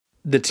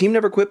The Team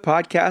Never Quit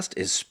podcast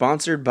is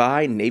sponsored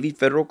by Navy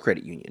Federal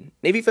Credit Union.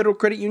 Navy Federal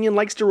Credit Union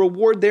likes to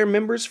reward their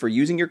members for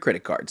using your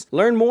credit cards.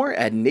 Learn more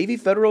at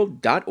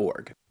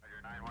NavyFederal.org.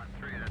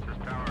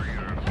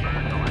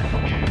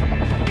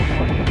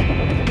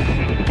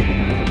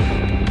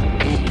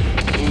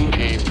 Team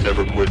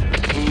Never Quit.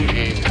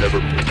 Team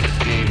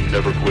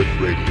Never Quit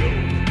Radio.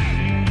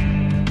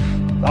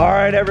 All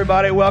right,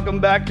 everybody, welcome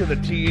back to the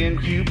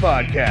TNQ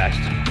podcast.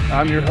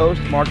 I'm your host,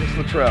 Marcus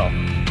Luttrell.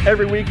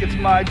 Every week, it's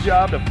my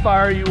job to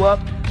fire you up,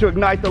 to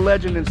ignite the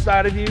legend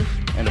inside of you,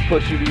 and to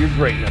push you to your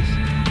greatness.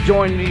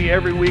 Join me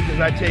every week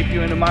as I take you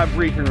into my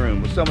briefing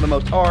room with some of the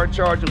most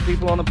hard-charging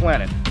people on the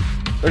planet.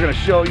 They're going to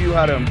show you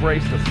how to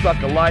embrace the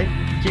suck of life,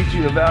 teach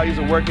you the values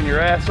of working your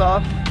ass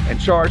off, and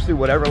charge through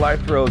whatever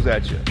life throws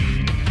at you.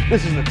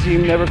 This is the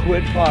Team Never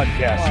Quit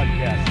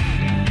podcast.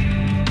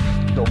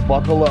 So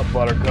buckle up,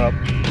 Buttercup.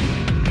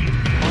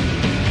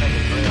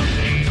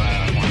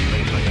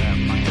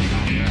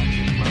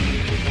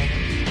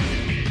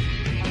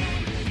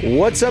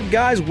 What's up,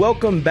 guys?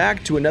 Welcome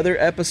back to another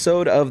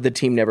episode of the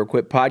Team Never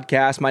Quit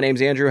podcast. My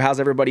name's Andrew. How's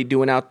everybody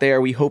doing out there?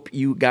 We hope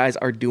you guys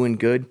are doing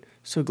good.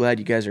 So glad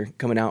you guys are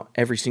coming out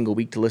every single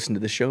week to listen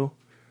to the show.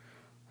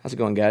 How's it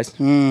going, guys?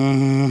 Staying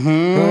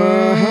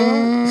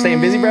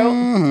busy,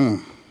 bro?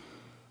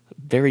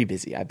 Very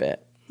busy, I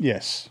bet.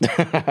 Yes.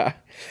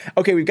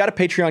 Okay, we've got a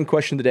Patreon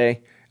question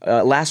today.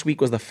 Last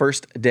week was the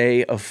first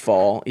day of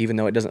fall, even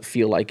though it doesn't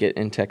feel like it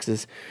in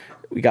Texas.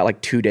 We got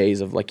like 2 days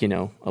of like,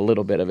 a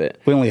little bit of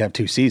it. We only have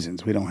 2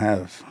 seasons. We don't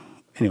have,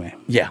 anyway.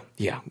 Yeah.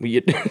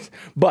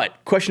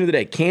 But question of the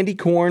day, candy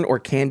corn or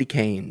candy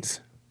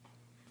canes?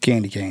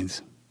 Candy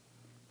canes.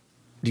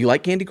 Do you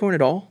like candy corn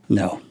at all?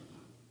 No.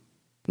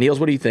 Niels,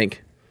 what do you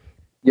think?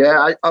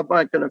 Yeah, I'm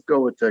not going to go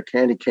with the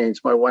candy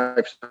canes. My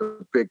wife's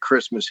a big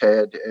Christmas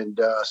head, and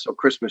so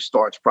Christmas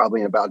starts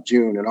probably in about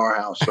June in our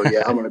house. So,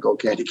 yeah, I'm going to go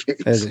candy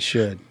canes. As it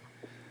should.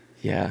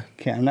 Yeah.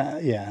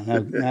 Not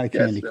a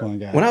candy corn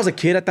guy. When I was a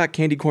kid, I thought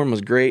candy corn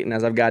was great, and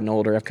as I've gotten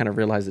older, I've kind of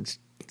realized it's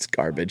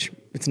garbage.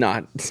 It's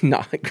not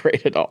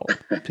great at all.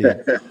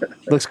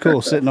 Looks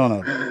cool sitting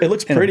on It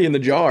looks pretty in the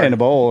jar. In a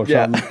bowl or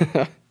something.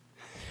 Yeah.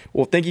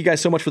 Well, thank you guys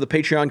so much for the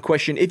Patreon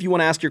question. If you want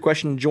to ask your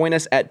question, join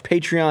us at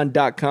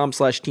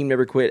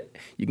patreon.com/teamneverquit.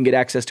 You can get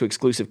access to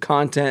exclusive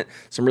content,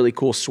 some really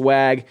cool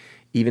swag,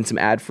 even some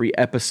ad-free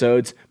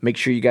episodes. Make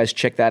sure you guys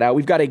check that out.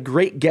 We've got a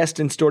great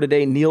guest in store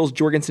today. Niels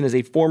Jorgensen is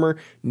a former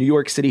New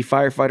York City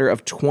firefighter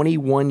of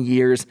 21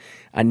 years,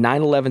 a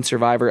 9/11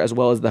 survivor, as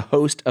well as the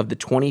host of the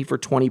 20 for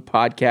 20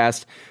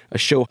 podcast, a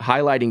show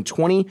highlighting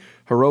 20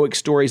 heroic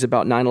stories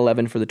about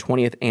 9/11 for the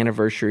 20th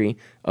anniversary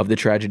of the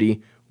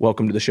tragedy.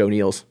 Welcome to the show,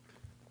 Niels.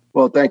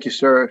 Well, thank you,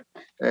 sir.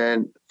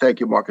 And thank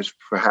you, Marcus,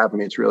 for having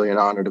me. It's really an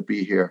honor to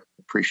be here.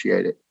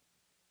 Appreciate it.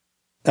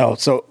 Oh,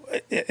 so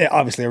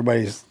obviously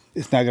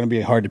it's not going to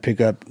be hard to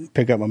pick up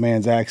my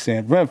man's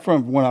accent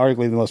from one of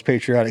arguably the most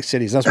patriotic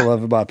cities. That's what I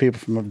love about people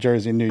from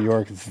Jersey and New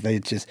York. It's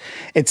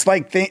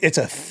like it's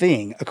a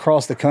thing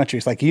across the country.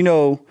 It's like,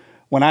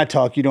 when I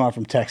talk, I'm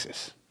from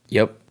Texas.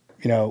 Yep.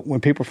 When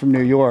people from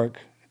New York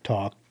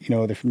talk,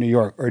 they're from New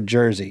York or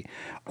Jersey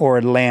or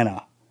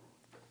Atlanta.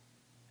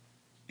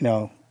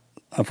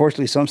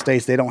 Unfortunately, some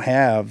states, they don't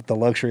have the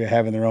luxury of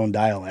having their own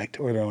dialect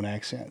or their own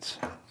accents.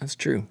 That's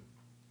true.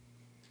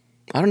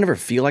 I don't ever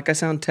feel like I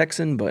sound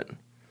Texan, but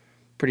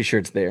pretty sure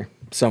it's there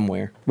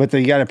somewhere. But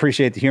you got to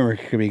appreciate the humor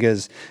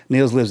because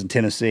Niels lives in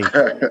Tennessee.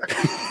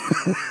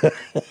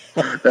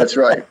 That's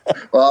right.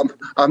 Well,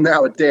 I'm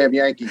now a damn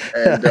Yankee,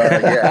 and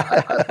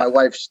my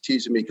wife's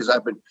teasing me because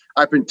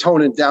I've been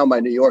toning down my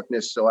New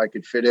Yorkness so I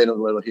could fit in a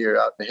little here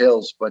out in the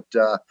hills. But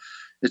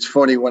it's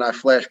funny, when I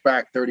flash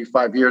back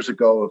 35 years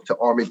ago to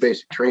Army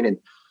basic training,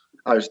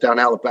 I was down in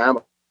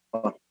Alabama,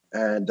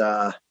 and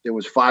there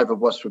was 5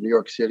 of us from New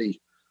York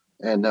City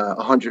and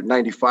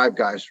 195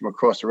 guys from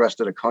across the rest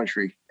of the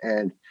country.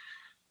 And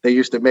they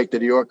used to make the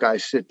New York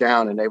guys sit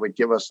down, and they would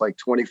give us like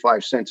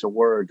 25 cents a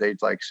word. They'd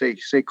like say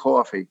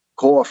coffee,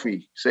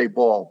 say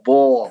ball.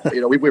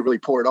 We would really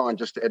pour it on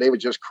and they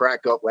would just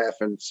crack up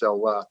laughing.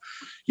 So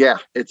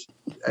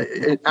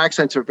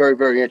accents are very,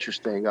 very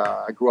interesting.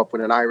 I grew up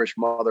with an Irish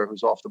mother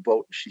who's off the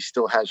boat. She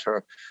still has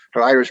her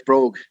Irish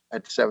brogue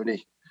at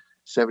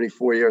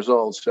 74 years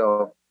old.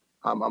 So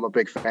I'm a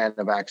big fan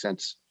of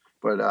accents,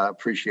 but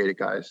appreciate it,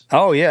 guys.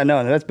 Oh yeah,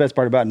 no, that's the best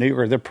part about New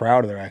York. They're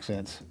proud of their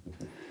accents.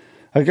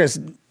 Because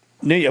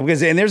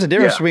there's a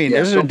difference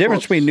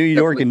between New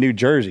York and New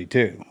Jersey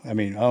too. I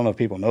mean, I don't know if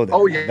people know that.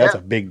 Oh yeah, that's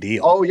a big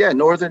deal. Oh yeah,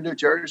 northern New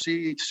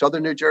Jersey,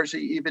 southern New Jersey,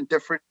 even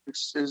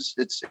differences.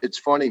 It's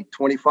funny.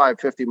 25,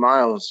 50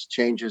 miles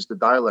changes the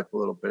dialect a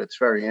little bit. It's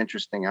very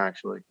interesting,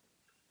 actually.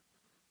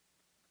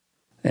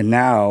 And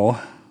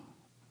now,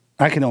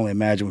 I can only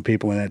imagine when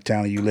people in that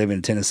town that you live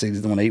in Tennessee,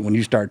 when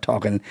you start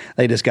talking,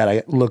 they just got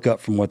to look up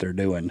from what they're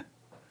doing.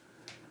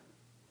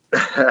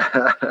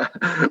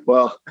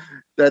 Well,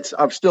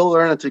 I'm still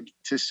learning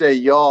to say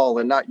y'all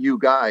and not you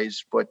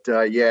guys, but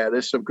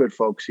there's some good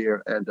folks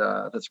here, and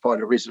that's part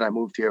of the reason I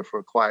moved here, for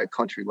a quiet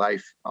country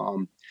life.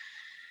 When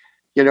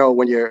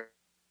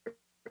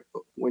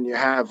when you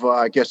have,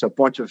 I guess, a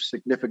bunch of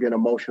significant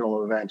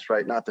emotional events,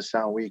 right? Not to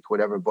sound weak,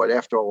 whatever, but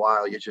after a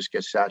while, you just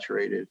get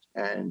saturated.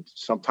 And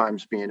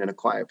sometimes being in a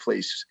quiet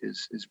place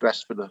is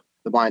best for the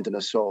mind and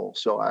the soul.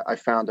 So I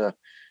found a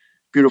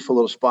beautiful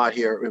little spot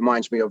here. It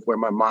reminds me of where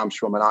my mom's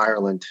from in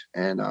Ireland.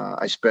 And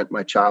I spent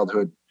my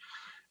childhood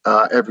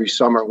every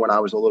summer when I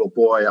was a little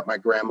boy at my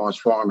grandma's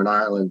farm in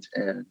Ireland.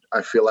 And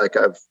I feel like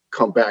I've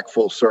come back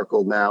full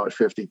circle now at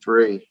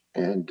 53.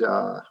 And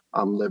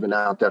I'm living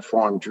out that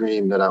farm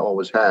dream that I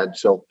always had.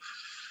 So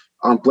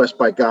I'm blessed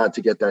by God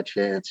to get that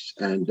chance,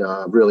 and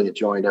really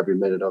enjoying every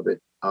minute of it.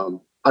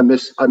 I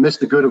miss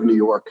the good of New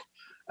York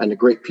and the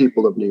great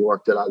people of New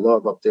York that I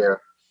love up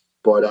there.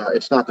 But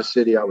it's not the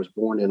city I was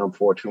born in,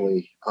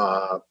 unfortunately.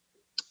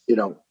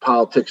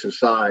 Politics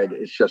aside,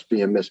 it's just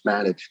being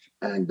mismanaged.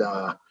 And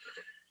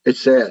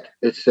it's sad.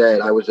 It's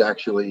sad. I was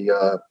actually...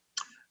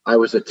 I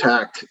was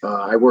attacked.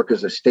 I work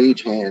as a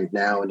stagehand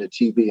now in the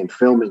TV and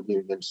filming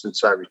union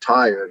since I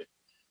retired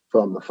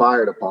from the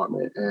fire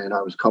department. And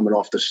I was coming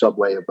off the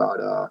subway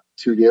about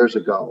 2 years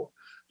ago,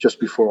 just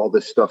before all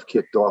this stuff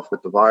kicked off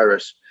with the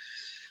virus.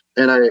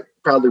 And I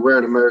proudly wear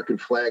an American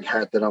flag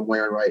hat that I'm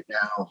wearing right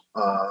now,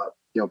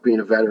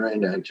 being a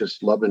veteran and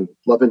just loving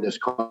this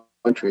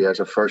country as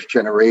a first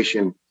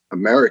generation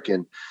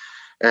American.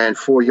 And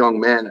 4 young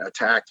men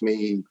attacked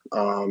me,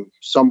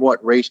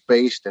 somewhat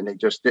race-based, and they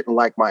just didn't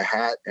like my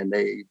hat, and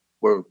they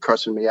were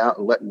cussing me out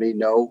and letting me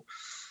know.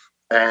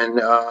 And,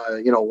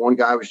 one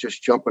guy was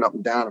just jumping up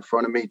and down in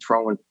front of me,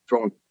 throwing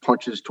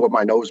punches toward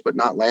my nose, but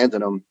not landing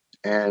them.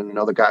 And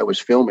another guy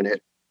was filming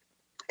it.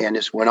 And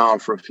this went on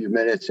for a few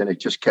minutes, and it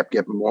just kept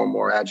getting more and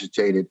more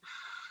agitated.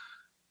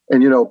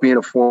 And, being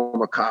a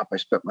former cop, I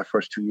spent my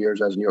first 2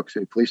 years as a New York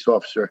City police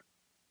officer.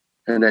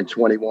 And then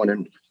 21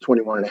 and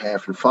a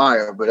half in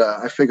fire. But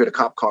I figured a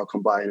cop car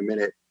come by in a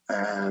minute,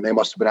 and they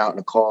must have been out in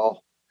a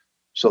call.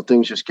 So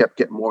things just kept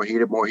getting more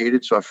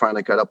heated. So I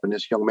finally got up in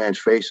this young man's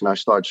face and I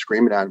started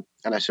screaming at him.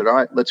 And I said, all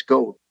right, let's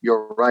go.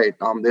 You're right.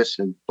 I'm this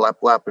and blap,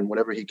 blap. And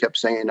whatever he kept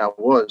saying I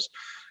was,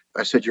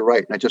 I said, you're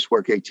right. And I just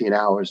work 18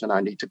 hours and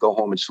I need to go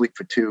home and sleep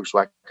for 2 so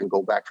I can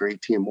go back for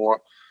 18 more.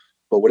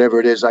 But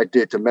whatever it is I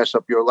did to mess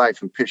up your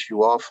life and piss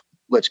you off,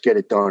 let's get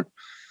it done.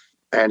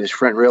 And his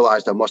friend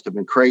realized I must have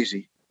been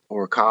crazy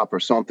or a cop or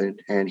something.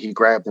 And he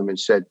grabbed him and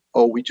said,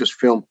 oh, we just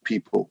filmed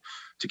people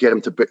to get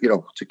them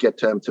to get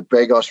them to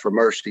beg us for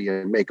mercy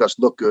and make us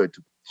look good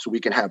so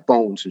we can have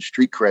bones and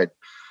street cred.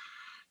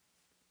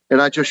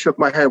 And I just shook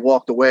my head,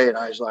 walked away. And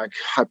I was like,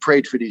 I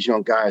prayed for these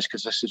young guys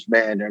because this is,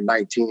 man, they're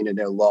 19 and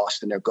they're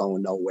lost and they're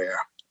going nowhere.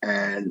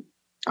 And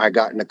I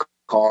got in the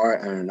car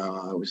and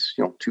it was,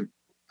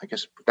 I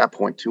guess at that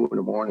point, 2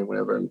 a.m,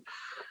 whatever. And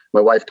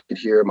my wife could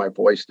hear my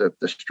voice, the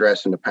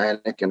stress and the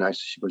panic. And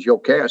she goes, you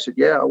okay? I said,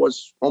 yeah, I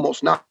was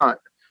almost not.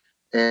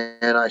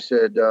 And I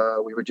said,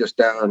 we were just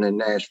down in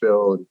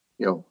Nashville and,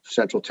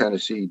 Central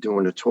Tennessee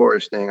doing the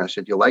tourist thing. I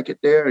said, you like it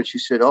there? And she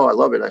said, oh, I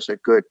love it. I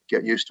said, good,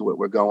 get used to it.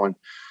 We're going.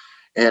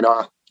 And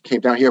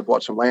came down here,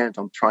 bought some land.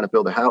 I'm trying to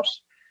build a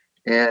house.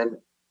 And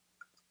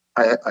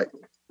I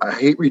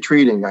hate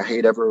retreating. I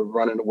hate ever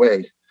running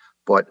away.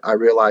 But I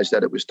realized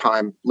that it was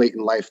time late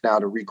in life now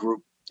to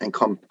regroup and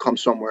come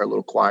somewhere a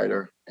little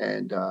quieter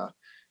and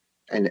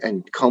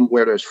come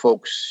where there's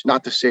folks,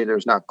 not to say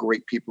there's not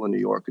great people in New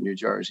York and New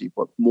Jersey,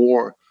 but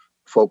more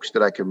folks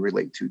that I can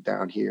relate to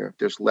down here.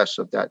 There's less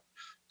of that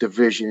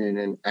division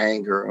and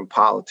anger and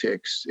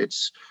politics.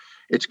 It's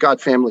God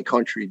family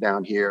country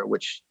down here,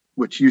 which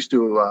used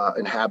to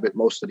inhabit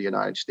most of the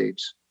United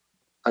States.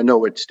 I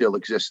know it still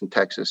exists in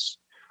Texas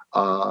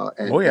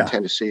and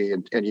Tennessee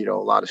and a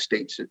lot of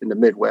states in the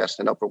Midwest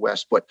and Upper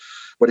West, but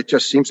it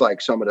just seems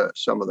like some of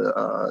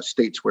the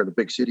states where the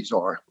big cities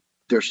are,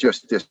 there's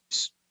just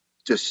this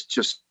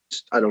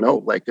I don't know,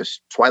 like this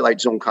Twilight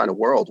Zone kind of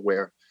world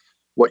where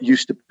what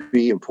used to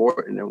be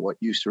important and what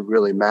used to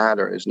really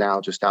matter is now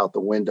just out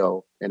the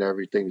window and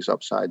everything's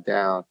upside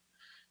down.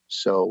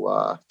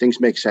 So things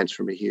make sense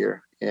for me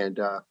here, and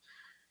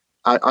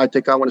I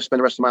think I want to spend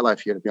the rest of my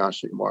life here. To be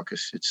honest with you,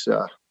 Marcus, it's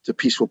a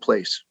peaceful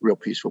place, real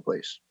peaceful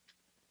place.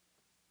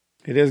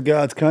 It is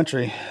God's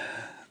country.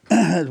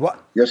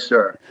 Yes,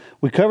 sir.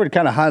 We covered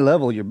kind of high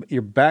level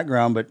your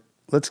background, but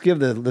let's give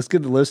the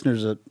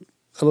listeners a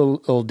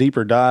little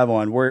deeper dive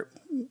on where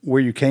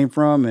you came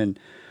from, and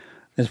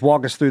just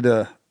walk us through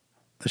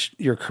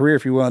your career,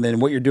 if you will, and then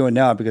what you're doing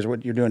now, because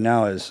what you're doing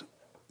now is,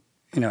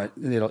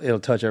 it'll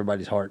touch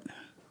everybody's heart.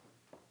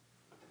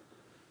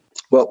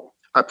 Well,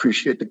 I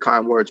appreciate the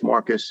kind words,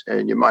 Marcus,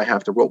 and you might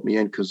have to rope me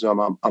in because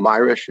I'm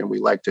Irish and we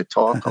like to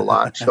talk a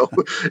lot. So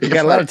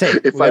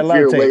if I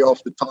veer way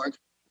off the target,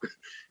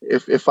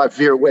 if I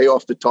veer way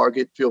off the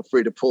target, feel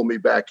free to pull me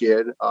back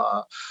in.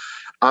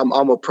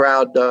 I'm a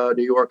proud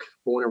New York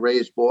born and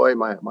raised boy.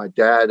 My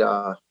dad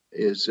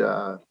is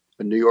a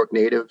New York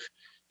native.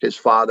 His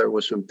father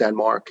was from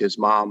Denmark. His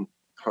mom,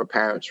 her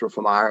parents were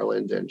from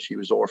Ireland, and she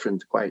was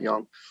orphaned quite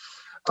young.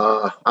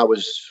 I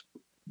was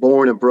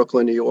born in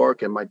Brooklyn, New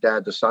York, and my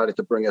dad decided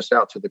to bring us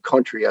out to the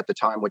country at the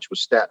time, which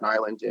was Staten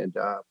Island, and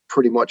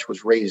pretty much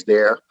was raised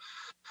there.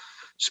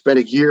 spent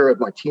a year of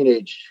my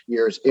teenage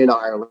years in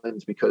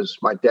Ireland because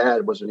my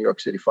dad was a New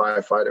York City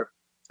firefighter,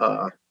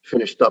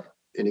 finished up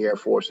in the Air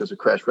Force as a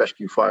crash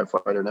rescue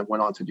firefighter, and then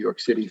went on to New York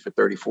City for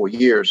 34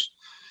 years.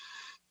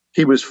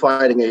 He was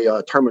fighting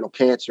a terminal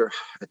cancer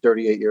at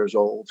 38 years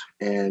old,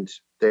 and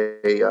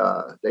they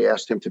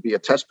asked him to be a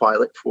test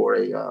pilot for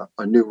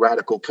a new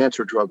radical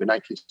cancer drug in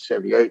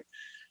 1978.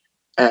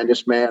 And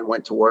this man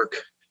went to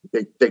work.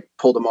 They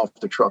pulled him off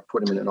the truck,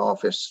 put him in an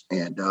office,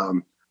 and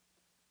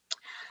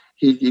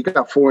he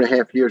got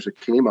 4.5 years of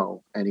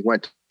chemo, and he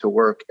went to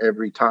work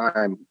every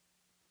time.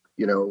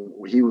 You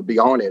know, he would be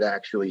on it.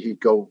 Actually, he'd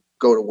go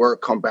to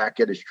work, come back,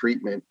 get his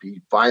treatment,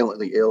 be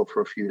violently ill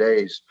for a few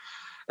days.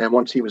 And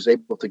once he was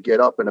able to get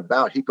up and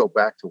about, he'd go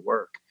back to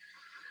work.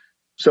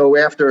 So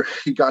after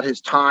he got his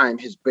time,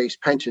 his base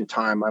pension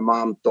time, my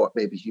mom thought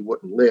maybe he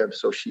wouldn't live.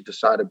 So she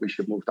decided we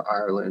should move to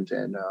Ireland,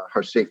 and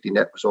her safety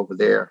net was over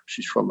there.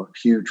 She's from a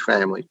huge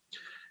family.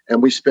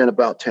 And we spent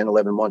about 10,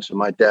 11 months. And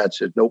my dad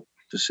said, nope,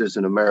 this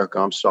isn't America.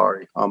 I'm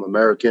sorry. I'm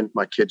American.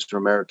 My kids are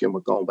American.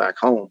 We're going back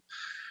home.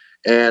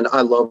 And I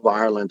love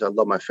Ireland. I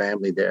love my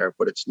family there,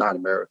 but it's not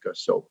America.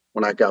 So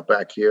when I got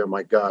back here,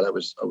 my God, I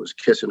was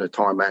kissing the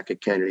tarmac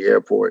at Kennedy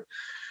Airport,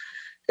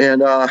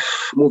 and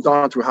moved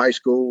on through high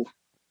school,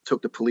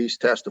 took the police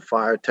test, the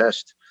fire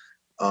test.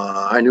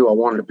 I knew I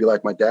wanted to be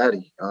like my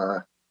daddy.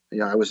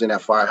 I was in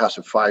that firehouse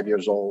at 5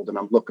 years old, and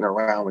I'm looking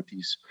around with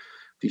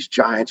these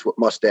giants with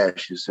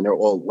mustaches, and they're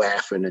all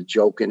laughing and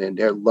joking, and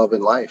they're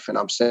loving life. And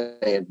I'm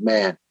saying,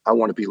 man, I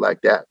want to be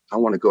like that. I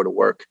want to go to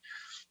work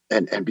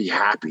and be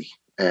happy.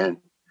 And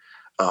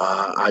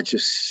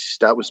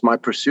that was my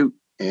pursuit,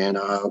 and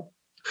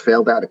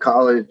failed out of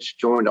college,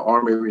 joined the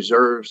Army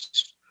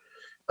Reserves,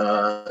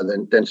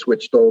 then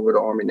switched over to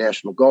Army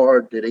National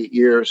Guard, did 8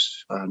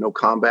 years, no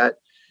combat,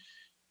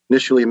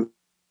 initially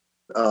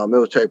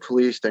military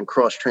police, then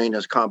cross-trained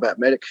as combat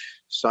medic,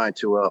 assigned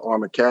to an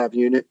Armored Cav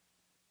unit,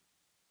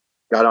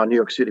 got on New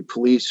York City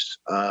Police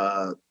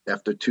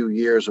after 2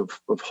 years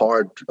of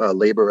hard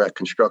labor at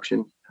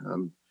construction,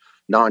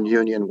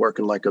 non-union,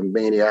 working like a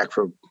maniac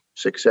for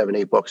 $6,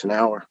 $7, $8 an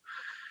hour.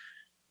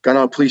 Got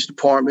on police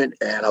department,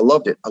 and I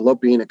loved it. I love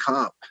being a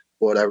cop,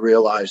 but I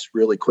realized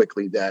really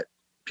quickly that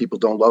people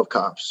don't love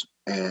cops.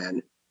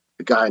 And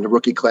the guy in the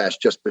rookie class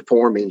just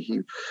before me,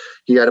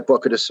 he had a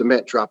bucket of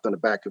cement dropped on the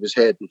back of his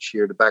head and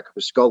sheared the back of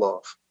his skull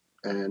off.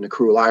 And the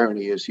cruel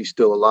irony is he's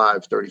still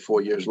alive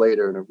 34 years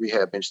later in a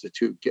rehab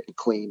institute, getting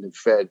cleaned and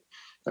fed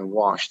and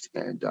washed.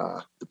 And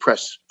the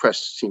press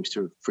seems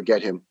to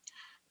forget him.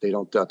 They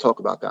don't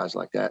talk about guys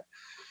like that.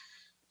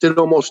 Did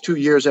almost 2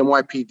 years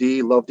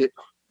NYPD, loved it.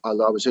 I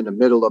was in the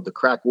middle of the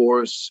crack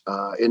wars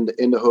in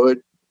the hood,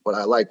 but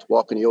I liked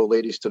walking the old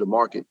ladies to the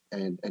market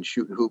and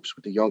shooting hoops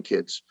with the young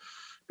kids,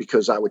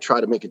 because I would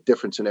try to make a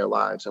difference in their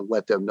lives and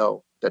let them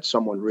know that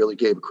someone really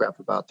gave a crap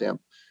about them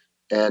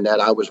and that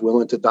I was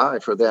willing to die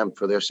for them,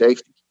 for their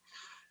safety.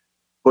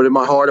 But in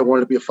my heart, I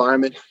wanted to be a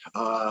fireman,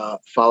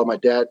 follow my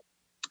dad.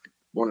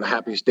 One of the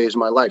happiest days of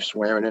my life,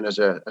 swearing in as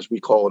we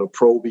call it, a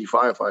Pro B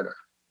firefighter.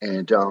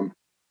 And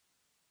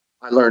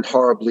I learned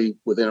horribly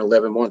within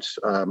 11 months.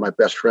 My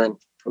best friend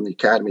from the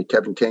academy,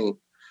 Kevin Kane,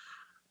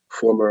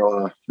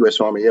 former U.S.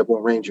 Army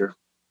Airborne Ranger,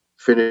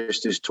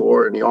 finished his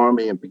tour in the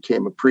Army and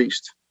became a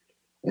priest,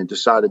 and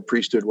decided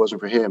priesthood wasn't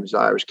for him. He's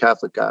an Irish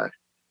Catholic guy,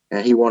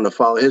 and he wanted to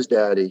follow his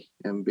daddy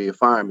and be a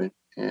fireman.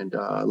 And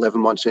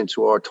 11 months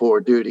into our tour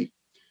of duty,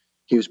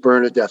 he was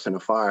burned to death in a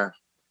fire.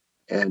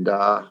 And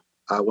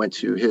I went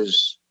to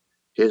his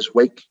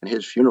wake and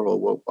his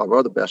funeral with our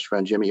other best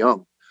friend, Jimmy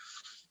Young.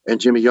 And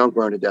Jimmy Young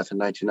burned to death in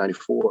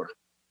 1994.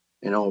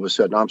 And all of a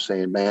sudden, I'm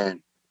saying,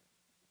 man,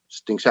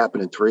 things happen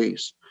in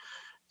threes.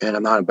 And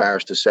I'm not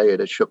embarrassed to say it.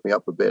 It shook me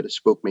up a bit. It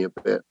spooked me a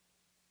bit.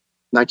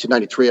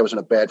 1993, I was in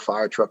a bad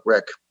fire truck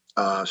wreck.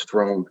 I was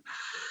thrown,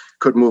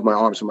 couldn't move my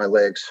arms and my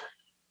legs.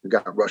 I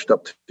got rushed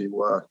up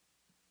to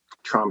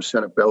Trauma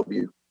Center,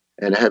 Bellevue.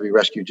 And a heavy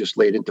rescue just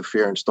laid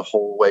interference the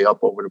whole way up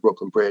over the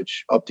Brooklyn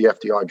Bridge, up the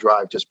FDR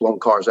Drive, just blowing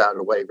cars out of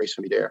the way,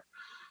 racing me there.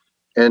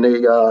 And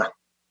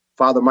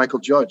Father Michael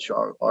Judge,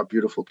 our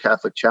beautiful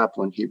Catholic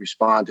chaplain, he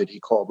responded. He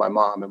called my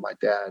mom and my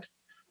dad.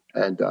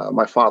 And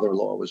my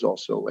father-in-law was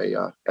also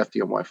a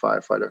FDNY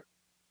firefighter.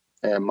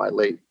 And my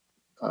late,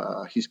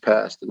 he's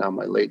passed, and now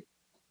my late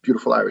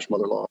beautiful Irish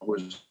mother-in-law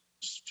was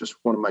just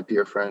one of my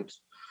dear friends.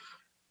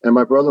 And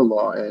my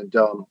brother-in-law, and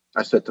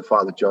I said to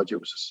Father Judge, it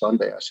was a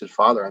Sunday. I said,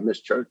 Father, I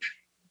missed church.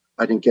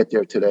 I didn't get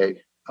there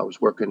today. I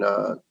was working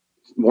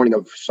morning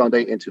of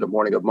Sunday into the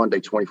morning of Monday,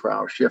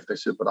 24-hour shift. I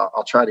said, but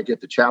I'll try to get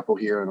to chapel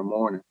here in the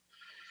morning.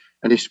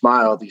 And he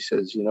smiled. He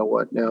says, you know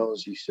what,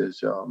 Nels? He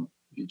says,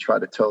 you try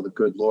to tell the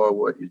good Lord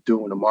what you're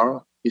doing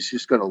tomorrow, he's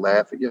just going to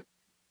laugh at you.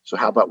 So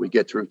how about we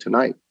get through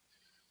tonight?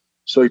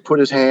 So he put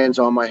his hands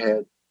on my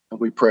head and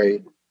we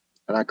prayed,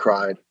 and I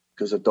cried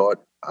because I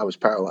thought I was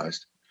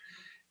paralyzed.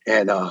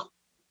 And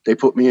they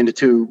put me in the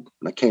tube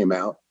and I came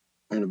out,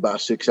 and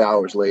about 6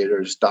 hours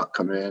later, the doc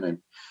come in and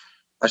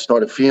I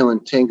started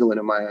feeling tingling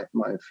in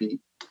my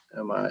feet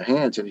and my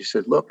hands. And he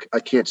said, look, I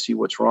can't see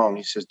what's wrong.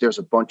 He says, there's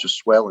a bunch of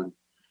swelling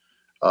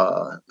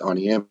on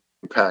the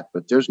impact,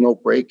 but there's no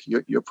break.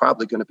 You're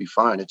probably going to be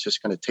fine. It's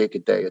just going to take a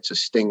day. It's a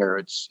stinger.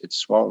 It's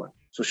swollen.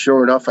 So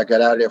sure enough, I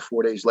got out of there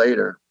 4 days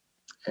later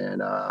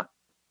and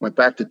went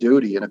back to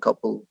duty in a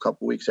couple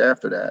weeks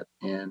after that.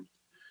 And,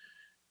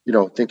 you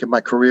know, thinking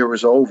my career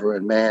was over,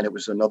 and man, it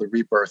was another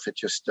rebirth. It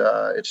just,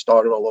 it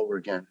started all over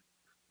again.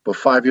 But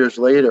 5 years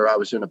later, I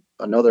was in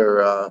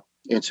another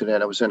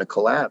incident. I was in a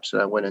collapse,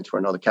 and I went in for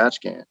another CAT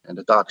scan. And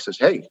the doc says,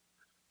 "Hey,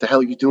 the hell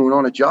are you doing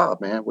on a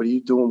job, man? What are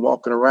you doing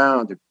walking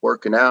around,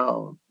 working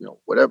out, you know,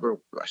 whatever?"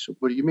 I said,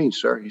 "What do you mean,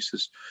 sir?" He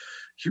says,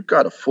 "You've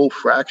got a full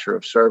fracture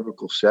of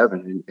cervical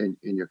 7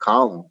 in your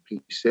column."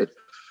 He said,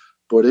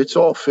 "But it's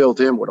all filled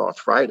in with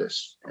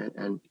arthritis."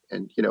 And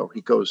you know,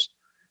 he goes,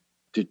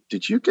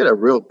 Did you get a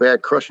real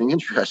bad crushing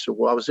injury?" I said,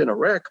 "Well, I was in a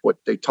wreck, but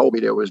they told me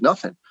there was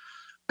nothing."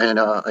 And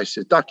I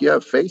said, "Doc, you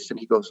have faith?" And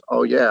he goes,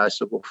 "Oh, yeah." I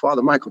said, "Well,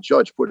 Father Michael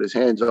Judge put his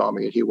hands on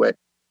me," and he went,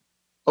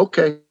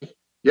 "Okay,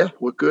 yeah,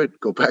 we're good.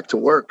 Go back to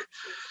work."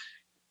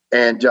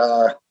 And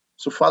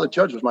so Father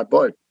Judge was my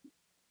bud.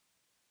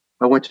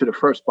 I went to the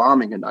first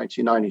bombing in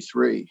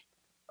 1993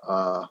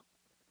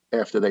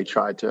 after they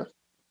tried to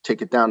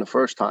take it down the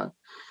first time.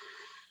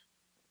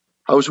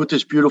 I was with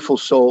this beautiful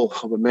soul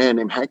of a man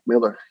named Hank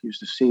Miller. He was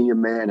the senior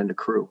man in the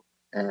crew.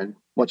 And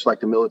much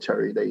like the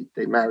military,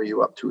 they marry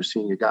you up to a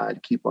senior guy to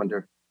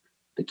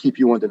keep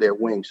you under their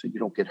wing so you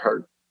don't get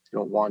hurt. You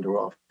don't wander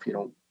off. You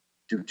don't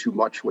do too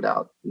much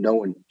without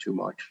knowing too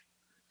much.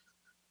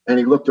 And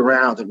he looked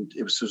around, and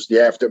it was the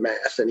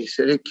aftermath. And he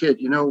said, "Hey,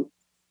 kid, you know,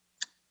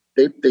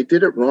 they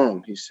did it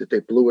wrong." He said, "They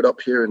blew it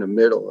up here in the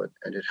middle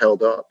and it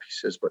held up." He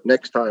says, "But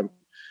next time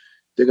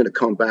they're going to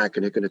come back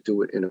and they're going to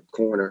do it in a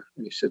corner."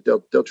 And he said,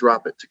 they'll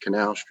drop it to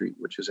Canal Street,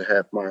 which is a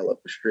half mile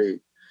up the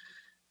street.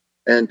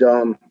 And,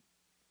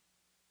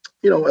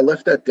 you know, I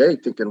left that day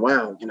thinking,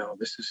 wow, you know,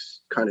 this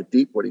is kind of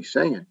deep what he's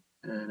saying.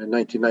 And in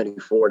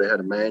 1994, they had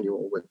a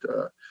manual with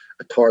a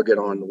target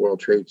on the World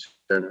Trade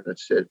Center that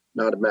said,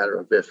 "Not a matter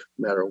of if,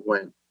 matter of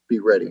when, be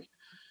ready."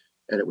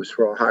 And it was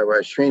for our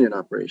high-rise training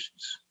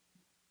operations.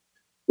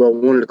 Well,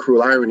 one of the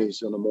cruel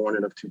ironies on the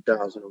morning of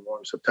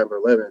 2001, September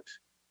 11th,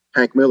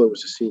 Hank Miller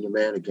was a senior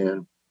man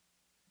again.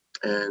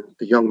 And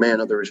the young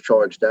man under his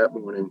charge that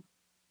morning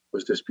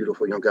was this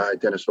beautiful young guy,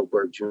 Dennis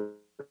Oberg Jr.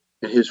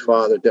 And his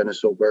father,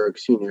 Dennis Oberg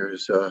Sr.,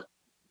 is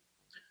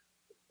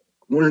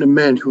one of the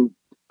men who,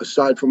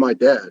 aside from my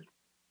dad,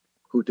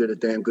 who did a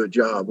damn good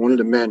job, one of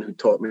the men who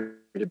taught me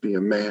to be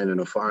a man and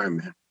a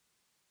fireman.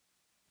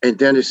 And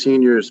Dennis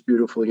Sr.'s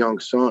beautiful young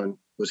son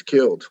was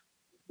killed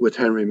with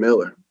Henry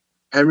Miller.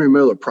 Henry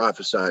Miller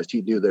prophesied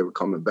he knew they were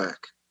coming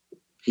back.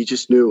 He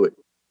just knew it.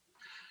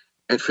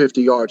 And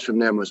 50 yards from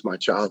them was my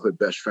childhood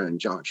best friend,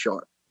 John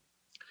Sharp.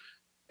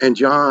 And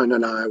John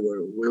and I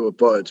were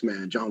buds,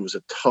 man. John was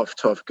a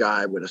tough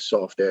guy with a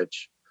soft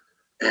edge.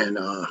 And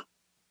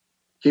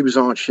he was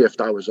on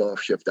shift. I was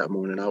off shift that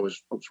morning. I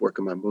was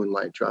working my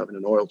moonlight, driving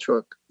an oil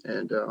truck.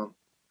 And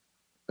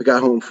I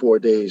got home 4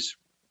 days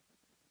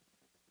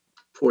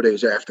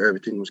after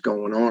everything was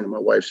going on. And my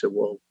wife said,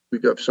 "Well, we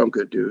got some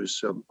good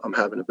news. I'm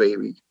having a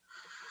baby,"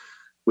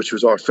 which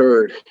was our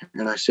third.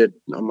 And I said,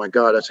 "Oh my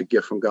God, that's a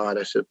gift from God."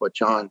 I said, "But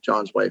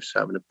John's wife's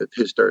having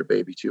his third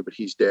baby too, but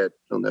he's dead.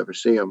 He'll never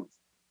see him."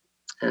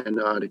 And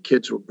the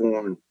kids were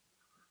born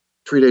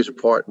 3 days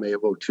apart, May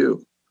of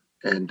 2002.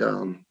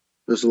 And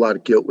there's a lot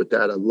of guilt with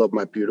that. I love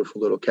my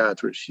beautiful little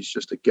Catherine. She's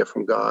just a gift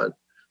from God.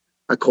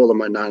 I call her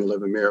my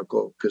 9/11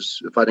 miracle, because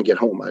if I didn't get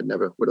home, I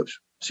never would have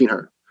seen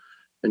her.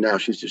 And now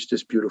she's just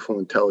this beautiful,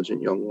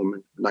 intelligent young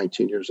woman,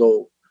 19 years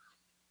old.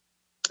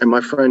 And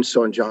my friend's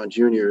son, John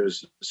Jr.,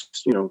 is,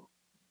 you know,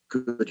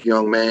 good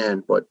young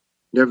man, but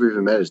never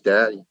even met his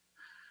daddy.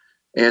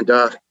 And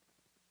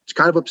it's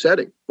kind of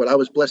upsetting, but I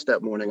was blessed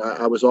that morning.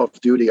 I was off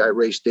duty. I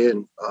raced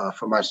in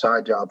for my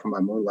side job for my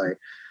moonlight.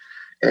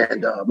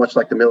 And much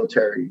like the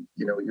military,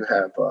 you know, you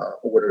have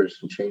orders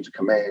and chains of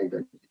command,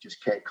 and you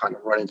just can't kind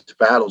of run into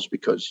battles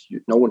because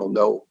no one will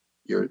know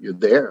you're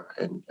there.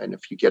 And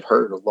if you get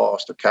hurt or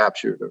lost or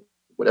captured or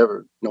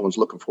whatever, no one's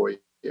looking for you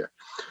here.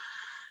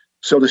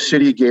 So the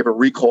city gave a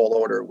recall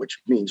order, which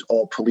means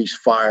all police,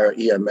 fire,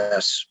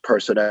 EMS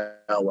personnel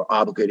were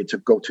obligated to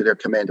go to their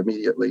command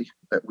immediately,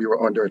 that we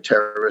were under a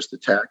terrorist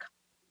attack.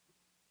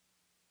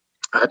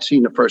 I had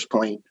seen the first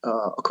plane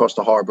across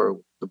the harbor,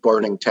 the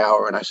burning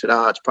tower, and I said,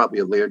 it's probably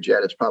a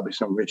Learjet. It's probably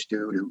some rich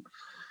dude who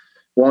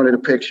wanted a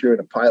picture, and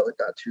the pilot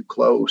got too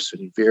close and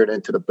he veered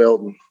into the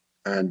building.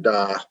 And,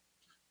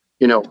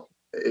 you know,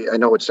 I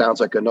know it sounds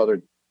like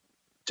another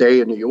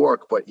day in New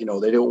York, but, you know,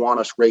 they didn't want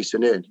us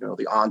racing in. You know,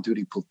 the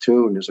on-duty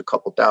platoon is a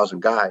couple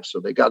thousand guys, so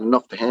they got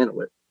enough to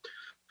handle it.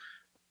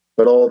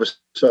 But all of a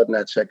sudden,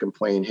 that second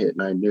plane hit,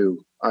 and I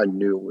knew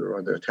we were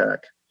under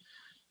attack.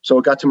 So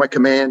it got to my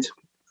command.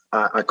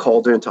 I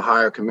called in to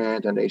higher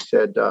command, and they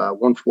said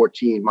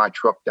 114, my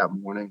truck that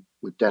morning,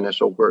 with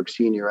Dennis Oberg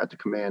Sr. at the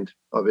command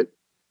of it.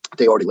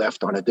 They already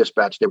left on a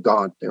dispatch. They were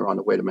gone. They were on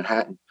the way to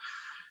Manhattan.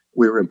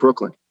 We were in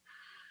Brooklyn,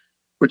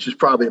 which is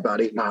probably about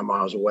 8-9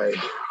 miles away,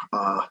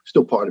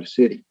 still part of the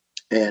city.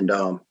 And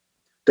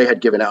they had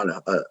given out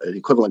an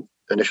equivalent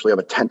initially of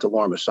a 10th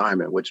alarm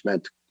assignment, which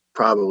meant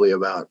probably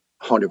about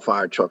 100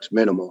 fire trucks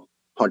minimal,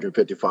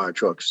 150 fire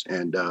trucks,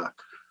 and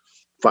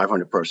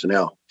 500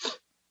 personnel.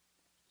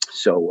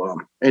 So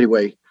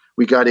anyway,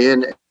 we got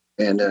in,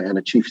 and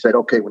the chief said,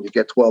 okay, when you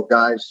get 12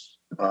 guys,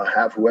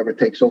 have whoever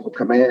takes over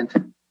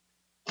command,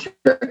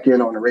 check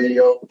in on the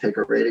radio, take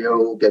a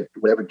radio, get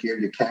whatever gear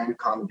you can,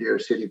 commandeer a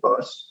city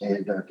bus,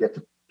 and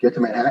get to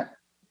Manhattan.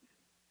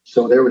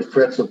 So there was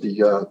threats of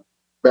the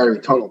battery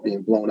tunnel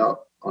being blown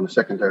up on a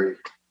secondary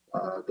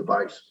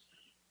device.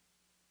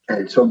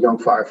 And some young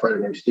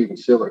firefighter named Steven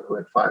Siller, who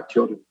had 5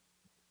 children,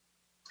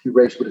 he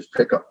raced with his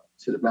pickup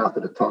to the mouth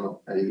of the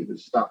tunnel, and he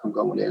was stopping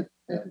going in.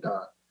 And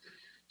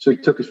so he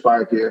took his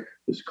fire gear,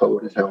 his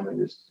coat, his helmet,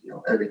 his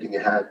everything he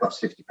had, about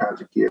 60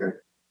 pounds of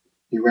gear.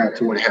 He ran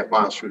 2.5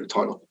 miles through the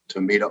tunnel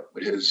to meet up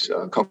with his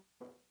company.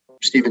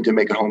 Steven didn't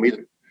make it home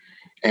either.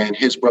 And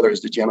his brother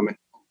is the gentleman,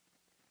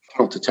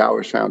 Tunnel to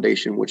Towers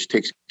Foundation, which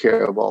takes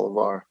care of all of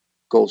our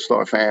Gold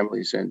Star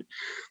families and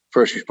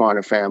first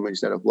responder families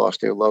that have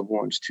lost their loved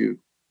ones to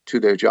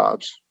their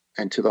jobs,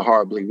 and to the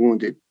horribly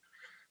wounded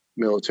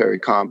military,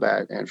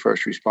 combat, and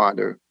first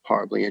responder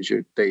horribly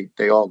injured.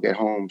 They all get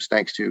homes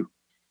thanks to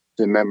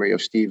the memory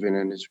of Steven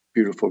and his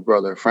beautiful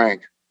brother,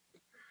 Frank.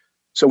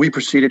 So we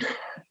proceeded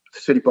the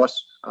city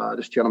bus.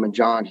 This gentleman,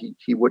 John,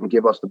 he wouldn't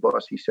give us the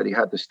bus. He said he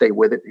had to stay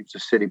with it. He was a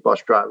city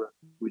bus driver.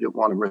 We didn't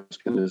want him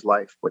risking his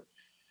life, but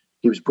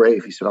he was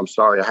brave. He said, I'm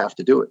sorry, I have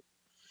to do it.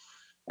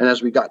 And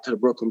as we got to the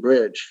Brooklyn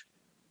Bridge,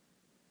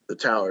 the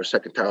tower,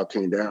 second tower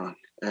came down,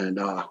 and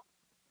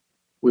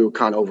we were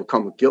kind of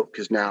overcome with guilt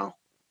because now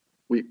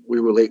we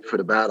were late for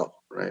the battle,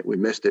 right? We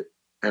missed it,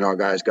 and our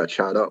guys got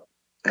shot up.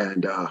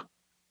 And that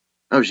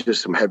was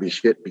just some heavy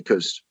shit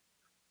because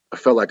I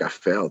felt like I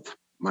failed.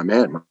 My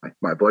man,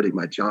 my buddy,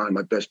 my John,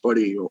 my best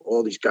buddy,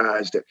 all these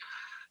guys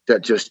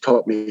that just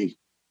taught me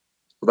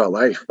about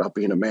life, about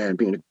being a man,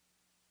 being a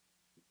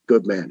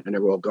good man, and they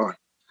were all gone.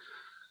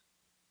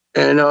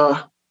 And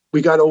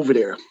we got over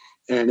there,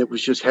 and it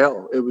was just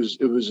hell. It was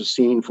a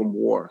scene from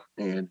war.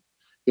 And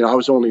I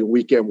was only a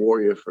weekend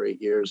warrior for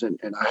 8 years, and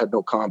I had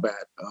no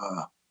combat.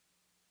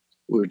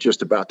 We were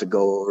just about to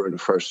go over in the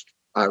first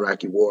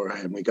Iraqi war,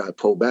 and we got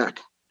pulled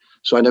back.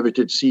 So I never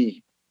did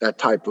see that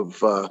type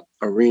of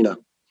arena.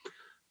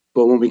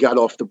 But when we got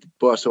off the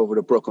bus over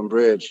the Brooklyn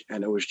Bridge,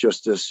 and it was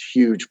just this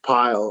huge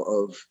pile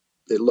of,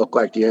 it looked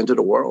like the end of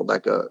the world,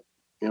 like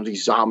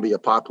these zombie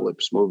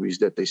apocalypse movies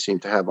that they seem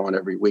to have on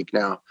every week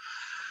now.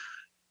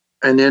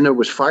 And then there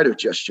was fighter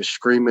jets just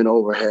screaming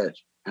overhead.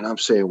 And I'm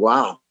saying,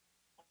 wow,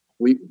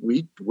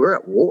 we're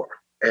at war.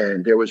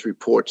 And there was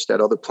reports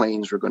that other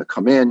planes were going to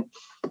come in,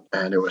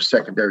 and there were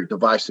secondary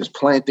devices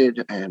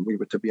planted, and we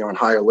were to be on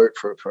high alert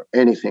for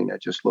anything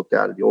that just looked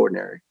out of the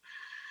ordinary.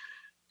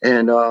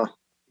 And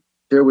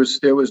there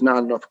was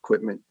not enough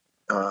equipment.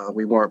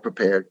 We weren't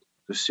prepared.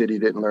 The city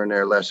didn't learn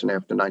their lesson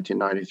after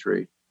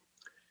 1993.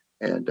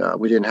 And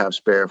we didn't have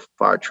spare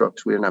fire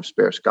trucks. We didn't have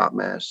spare Scott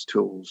mask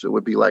tools. It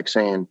would be like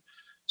saying,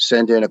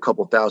 send in a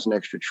couple thousand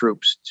extra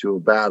troops to a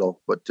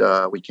battle, but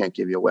we can't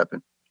give you a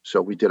weapon.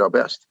 So we did our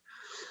best.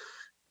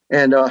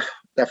 And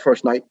that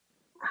first night,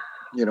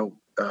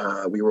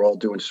 we were all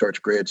doing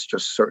search grids,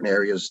 just certain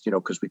areas,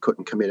 because we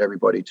couldn't commit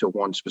everybody to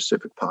one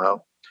specific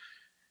pile.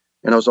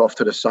 And I was off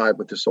to the side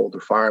with this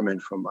older fireman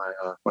from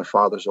my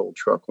father's old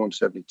truck,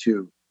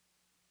 172.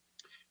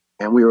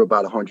 And we were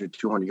about 100,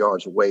 200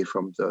 yards away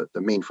from the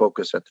main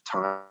focus at the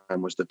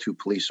time was the 2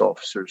 police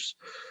officers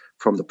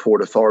from the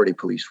Port Authority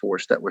police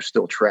force that were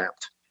still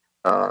trapped.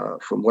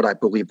 From what I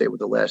believe, they were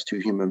the last 2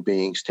 human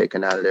beings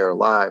taken out of there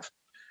alive.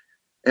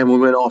 And we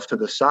went off to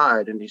the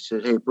side, and he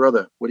said, "Hey,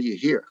 brother, what do you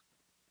hear?"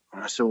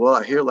 And I said, "Well,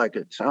 I hear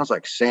it sounds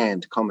like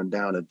sand coming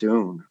down a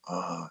dune."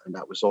 And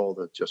that was all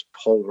the just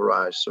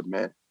pulverized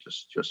cement,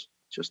 just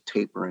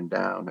tapering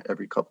down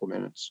every couple of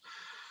minutes.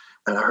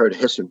 And I heard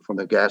hissing from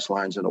the gas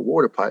lines and the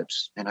water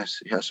pipes. And I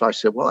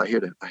said, "Well, I hear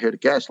the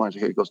gas lines."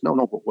 He goes,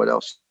 "No, but what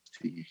else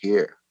do you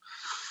hear?"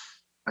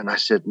 And I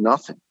said,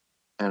 "Nothing."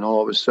 And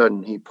all of a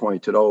sudden he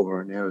pointed over,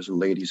 and there was a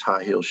lady's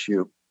high heel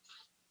shoe.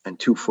 And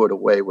 2 foot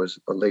away was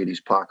a lady's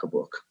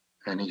pocketbook.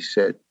 And he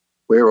said,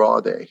 "Where are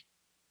they?"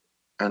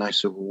 And I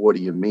said, "Well, what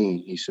do you mean?"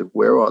 He said,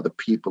 "Where are the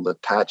people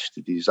attached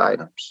to these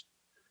items?"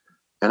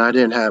 And I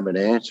didn't have an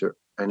answer.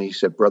 And he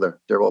said,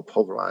 "Brother, they're all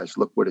pulverized.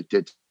 Look what it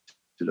did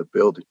to the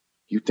building.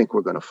 You think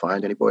we're going to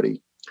find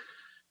anybody?"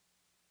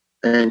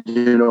 And,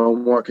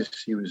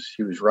 Marcus, he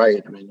was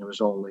right. I mean, there was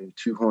only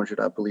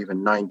 200, I believe,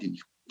 and 90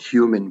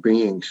 human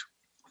beings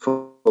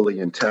fully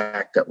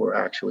intact that were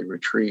actually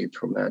retrieved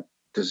from that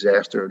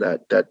disaster,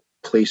 that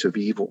place of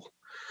evil.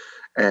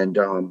 And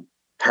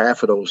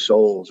half of those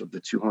souls of the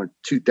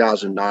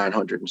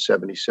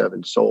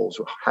 2,977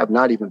 souls have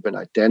not even been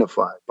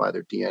identified by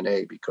their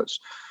DNA because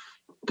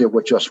there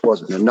just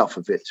wasn't enough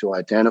of it to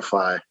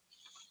identify.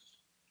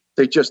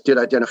 They just did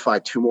identify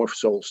 2 more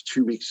souls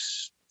 2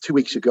 weeks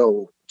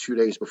ago, 2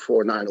 days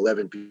before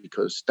 9/11,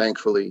 because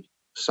thankfully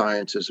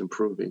science is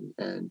improving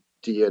and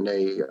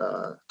DNA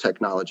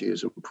technology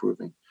is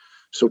improving.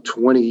 So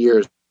 20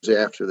 years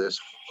after this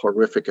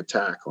horrific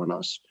attack on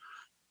us,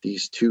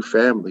 these 2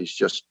 families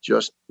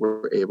just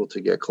were able to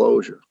get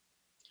closure.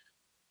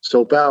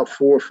 So about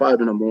 4 or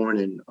 5 in the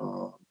morning,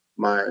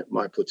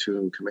 my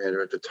platoon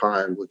commander at the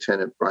time,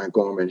 Lieutenant Brian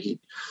Gorman,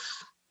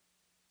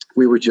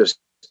 we were just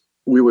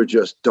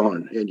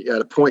done. And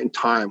at a point in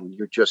time when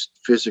you're just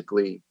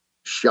physically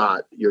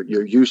shot,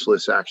 you're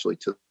useless actually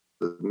to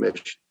the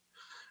mission.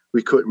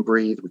 We couldn't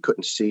breathe, we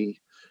couldn't see,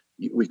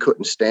 we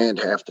couldn't stand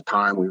half the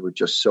time. We were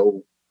just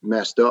so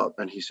messed up.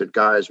 And he said,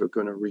 guys, we're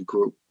going to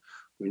regroup.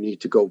 We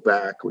need to go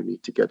back. We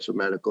need to get some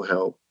medical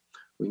help.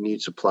 We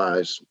need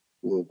supplies.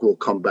 We'll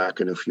come back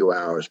in a few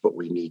hours, but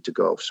we need to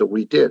go. So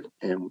we did.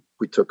 And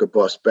we took a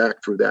bus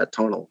back through that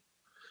tunnel.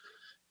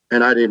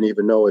 And I didn't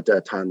even know at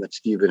that time that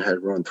Stephen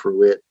had run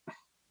through it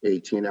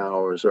 18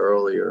 hours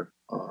earlier.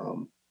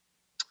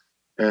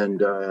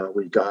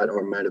 We got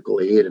our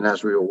medical aid. And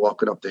as we were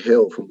walking up the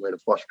hill from where the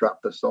bus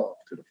dropped us off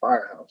to the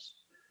firehouse,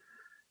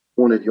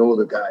 one of the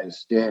older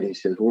guys, Dan, he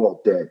says, we're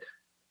all dead.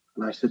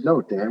 And I said,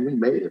 no, Dan, we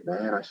made it,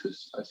 man. I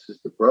says,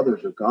 the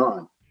brothers are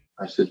gone.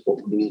 I said,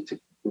 but we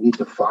need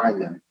to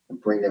find them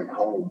and bring them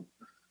home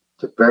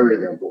to bury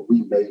them, but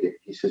we made it.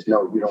 He says,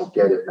 no, you don't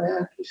get it,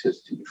 man. He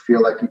says, do you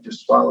feel like you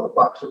just swallowed a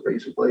box of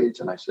razor blades?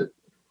 And I said,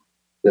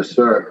 yes,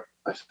 sir.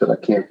 I said, I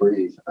can't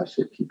breathe. I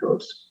said, he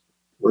goes,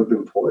 we've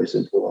been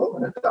poisoned. We're all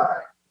going to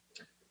die.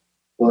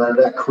 Well, out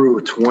of that crew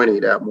of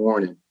 20 that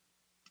morning,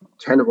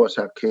 10 of us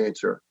have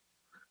cancer.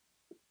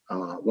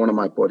 One of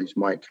my buddies,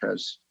 Mike,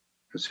 has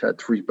had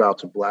 3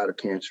 bouts of bladder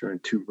cancer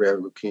and 2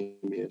 rare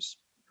leukemias.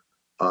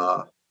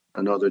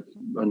 Another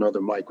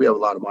Mike, we have a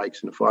lot of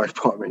Mikes in the fire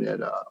department.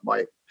 And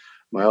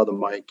my other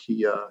Mike,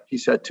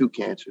 he's had 2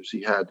 cancers.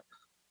 He had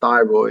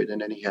thyroid,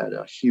 and then he had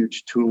a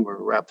huge tumor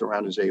wrapped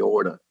around his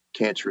aorta,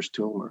 cancerous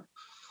tumor.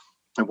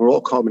 And we're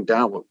all coming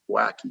down with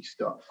wacky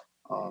stuff.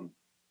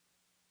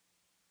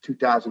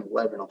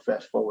 2011, I'll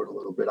fast forward a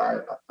little bit. I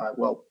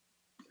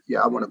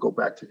want to go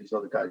back to these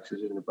other guys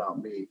because it isn't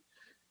about me.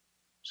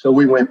 So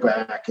we went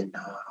back and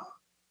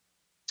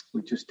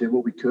we just did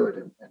what we could.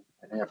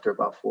 And after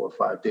about 4 or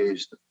 5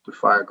 days, the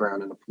fire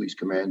ground and the police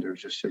commander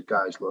just said,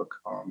 guys, look,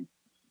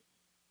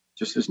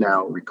 this is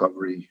now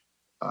recovery.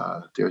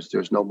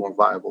 There's no more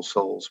viable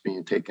souls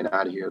being taken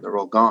out of here. They're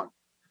all gone.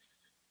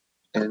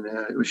 And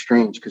it was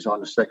strange because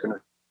on the second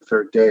or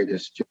third day,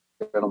 this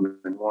gentleman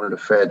wanted a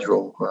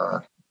federal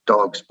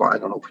dog spot. I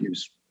don't know if I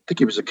think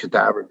he was a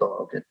cadaver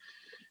dog. And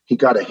he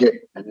got a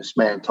hit. And this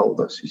man told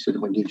us, he said,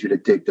 we need you to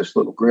dig this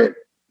little grave.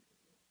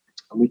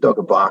 And we dug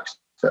a box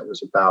that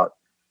was about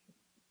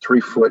 3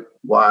 foot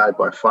wide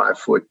by 5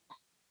 foot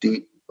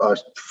deep,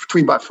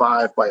 3 by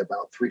 5 by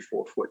about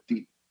 3-4 foot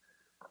deep.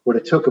 But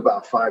it took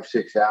about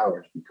 5-6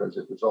 hours because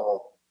it was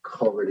all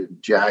covered in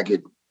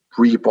jagged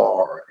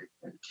rebar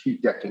and key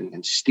decking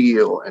and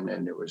steel, and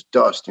then there was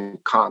dust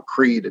and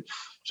concrete. And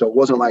so it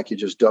wasn't like you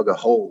just dug a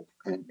hole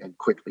and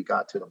quickly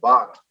got to the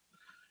bottom.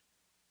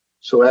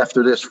 So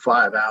after this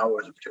 5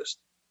 hours of just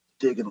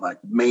digging like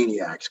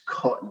maniacs,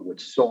 cutting with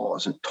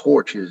saws and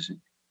torches and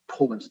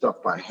pulling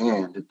stuff by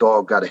hand, the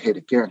dog got a hit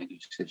again, and he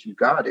says, you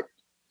got it.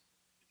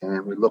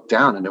 And we looked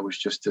down, and there was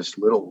just this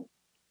little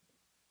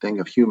thing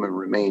of human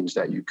remains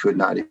that you could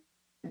not even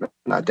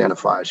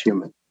identify as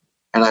human.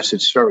 And I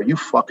said, sir, are you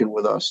fucking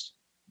with us?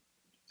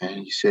 And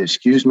he said,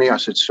 excuse me? I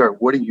said, sir,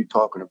 what are you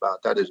talking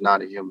about? That is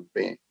not a human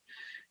being.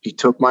 He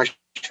took my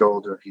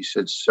shoulder. He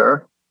said,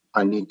 sir,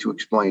 I need to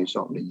explain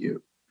something to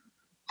you.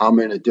 I'm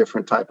in a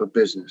different type of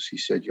business. He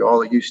said,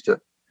 y'all are used to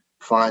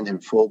finding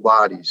full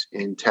bodies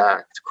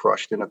intact,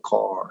 crushed in a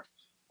car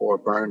or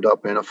burned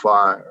up in a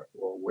fire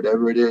or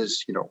whatever it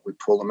is. You know, we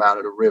pull them out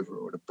of the river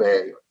or the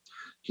bay.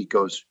 He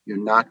goes,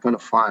 you're not going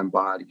to find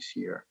bodies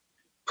here.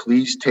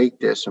 Please take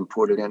this and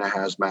put it in a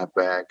hazmat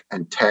bag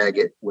and tag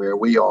it where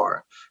we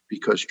are,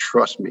 because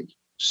trust me,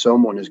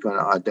 someone is going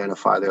to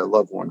identify their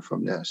loved one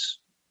from this.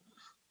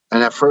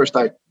 And at first,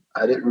 I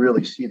didn't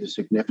really see the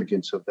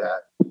significance of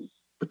that.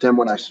 But then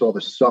when I saw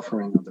the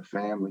suffering of the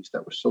families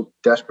that were so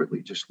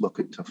desperately just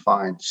looking to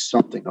find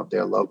something of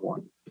their loved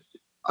one,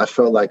 I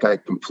felt like I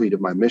completed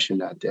my mission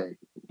that day.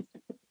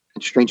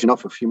 And strange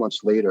enough, a few months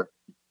later,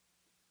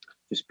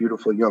 this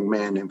beautiful young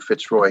man named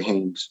Fitzroy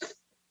Haynes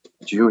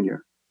Jr.,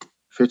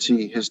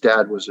 Fitzy, his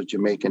dad was a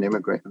Jamaican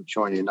immigrant who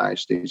joined the United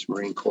States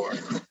Marine Corps.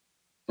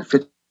 And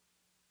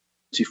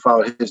Fitzy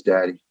followed his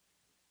daddy.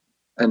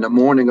 And the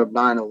morning of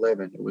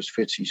 9/11, it was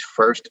Fitzy's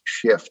first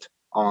shift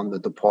on the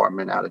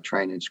department out of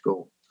training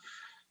school.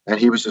 And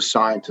he was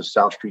assigned to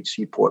South Street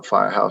Seaport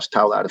Firehouse,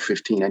 Tower Ladder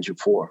 15, Engine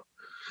 4.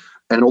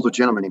 And an older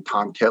gentleman named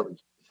Tom Kelly.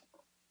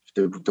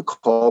 The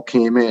call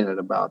came in at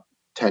about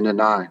 10 to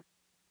 9.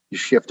 Your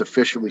shift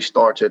officially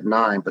starts at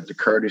 9, but the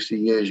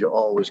courtesy is you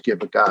always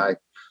give a guy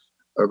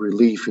a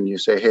relief and you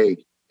say, hey,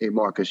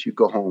 Marcus, you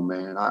go home,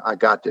 man. I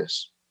got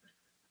this.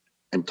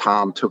 And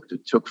Tom took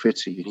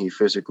Fitzy and he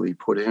physically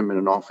put him in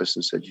an office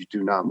and said, you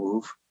do not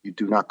move. You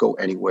do not go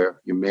anywhere.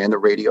 You man the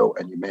radio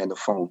and you man the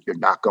phone. You're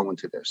not going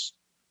to this.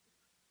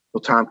 Well,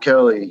 Tom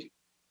Kelly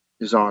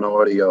is on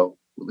audio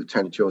with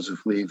Lieutenant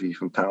Joseph Levy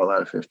from Tower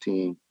Ladder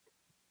 15.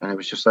 And it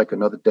was just like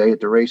another day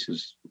at the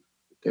races.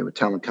 They were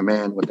telling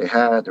command what they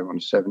had. They're on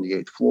the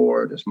 78th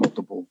floor. There's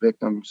multiple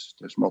victims.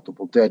 There's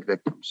multiple dead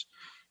victims.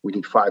 We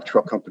need 5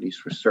 truck companies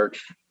for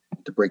search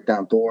to break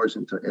down doors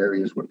into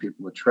areas where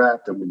people are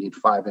trapped, and we need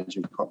 5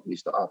 engine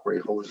companies to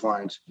operate hose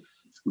lines.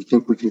 We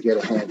think we can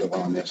get a handle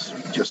on this.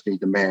 We just need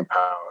the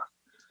manpower.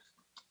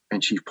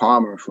 And Chief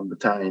Palmer from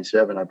Battalion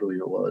 7, I believe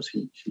it was,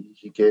 he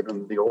gave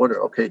him the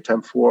order. Okay,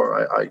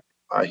 10-4,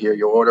 I hear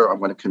your order. I'm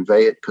going to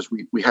convey it, because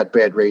we had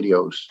bad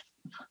radios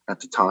at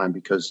the time,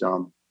 because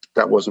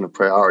that wasn't a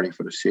priority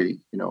for the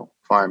city. You know,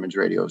 firemen's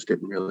radios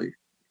didn't really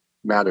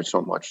matter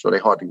so much, so they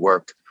hardly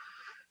worked.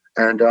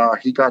 And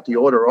he got the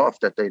order off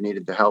that they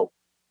needed the help.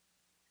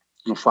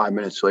 5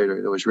 minutes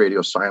later, there was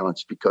radio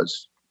silence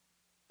because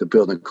the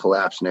building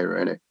collapsed and they were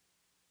in it.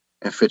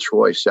 And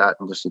Fitzroy sat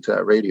and listened to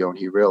that radio, and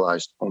he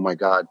realized, oh my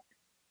God,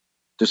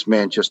 this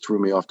man just threw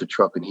me off the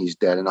truck and he's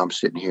dead, and I'm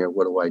sitting here.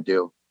 What do I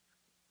do?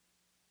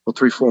 Well,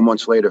 3-4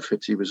 months later,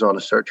 Fitzy was on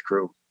a search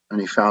crew, and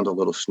he found a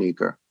little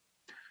sneaker.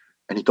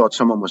 And he thought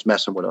someone was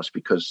messing with us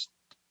because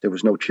there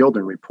was no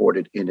children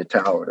reported in the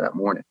tower that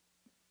morning.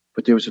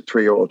 But there was a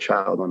 3-year-old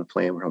child on the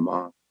plane with her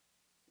mom.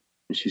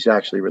 And she's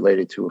actually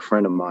related to a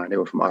friend of mine. They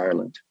were from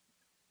Ireland.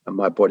 And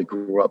my buddy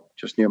grew up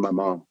just near my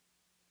mom.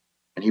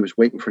 And he was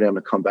waiting for them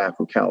to come back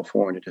from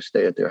California to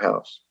stay at their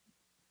house.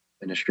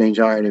 And the strange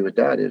irony with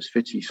that is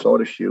Fitzy saw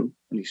the shoe,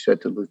 and he said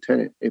to the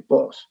lieutenant, hey,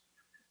 boss,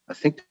 I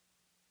think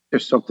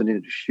there's something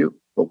in the shoe.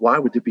 But why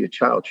would there be a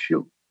child's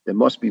shoe? They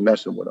must be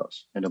messing with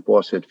us. And the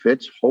boss said,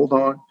 Fitz, hold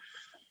on.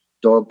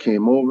 Dog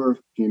came over,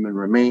 human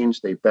remains,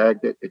 they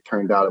bagged it. It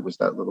turned out it was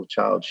that little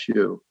child's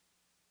shoe.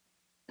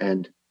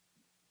 And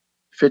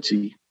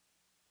Fitzy,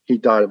 he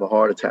died of a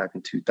heart attack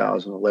in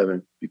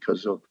 2011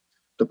 because of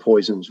the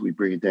poisons we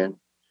breathed in.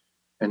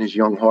 And his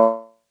young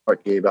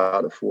heart gave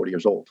out at 40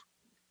 years old.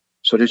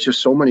 So there's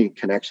just so many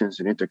connections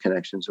and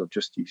interconnections of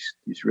just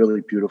these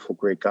really beautiful,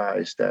 great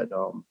guys that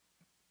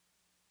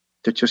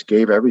just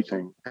gave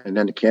everything. And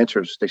then the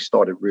cancers, they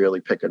started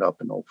really picking up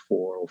in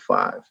 04,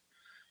 05.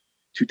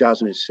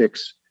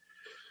 2006,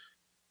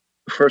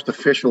 the first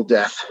official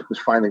death was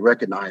finally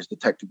recognized,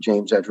 Detective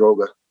James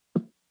Adroga.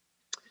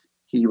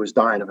 He was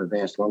dying of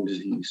advanced lung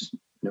disease.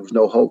 There was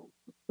no hope.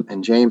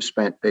 And James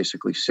spent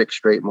basically 6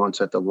 straight months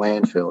at the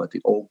landfill, at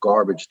the old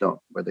garbage dump,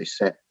 where they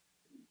sent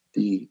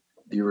the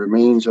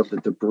remains of the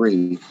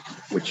debris,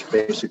 which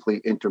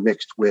basically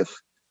intermixed with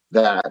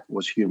that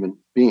was human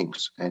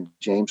beings. And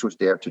James was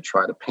there to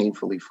try to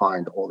painfully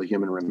find all the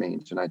human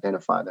remains and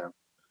identify them.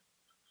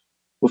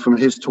 Well, from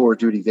his tour of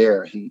duty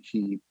there,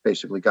 he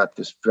basically got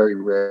this very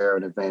rare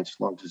and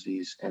advanced lung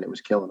disease, and it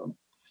was killing him.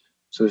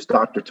 So his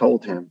doctor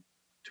told him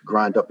to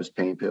grind up his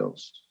pain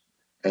pills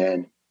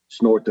and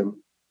snort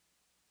them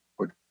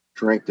or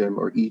drink them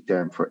or eat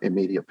them for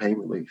immediate pain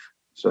relief.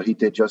 So he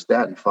did just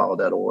that. He followed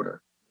that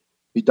order.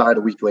 He died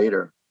a week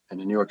later, and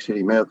the New York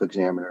City Medical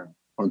Examiner,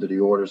 under the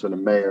orders of the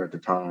mayor at the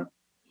time,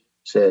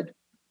 said,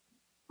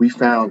 we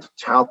found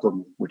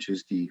talcum, which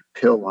is the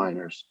pill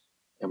liners.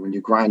 And when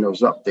you grind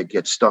those up, they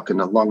get stuck in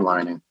the lung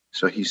lining.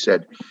 So he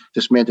said,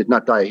 this man did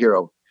not die a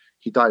hero.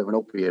 He died of an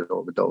opiate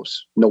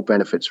overdose. No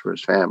benefits for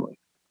his family.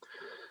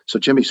 So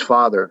Jimmy's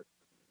father,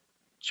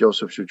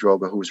 Joseph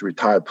Zadroga, who was a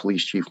retired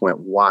police chief, went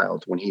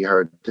wild when he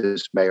heard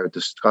this mayor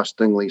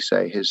disgustingly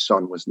say his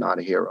son was not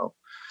a hero.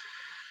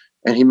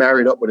 And he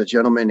married up with a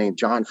gentleman named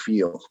John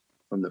Feel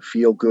from the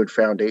Feel Good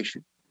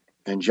Foundation.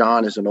 And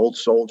John is an old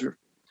soldier,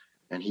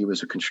 and he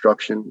was a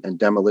construction and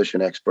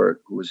demolition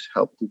expert who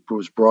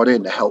was brought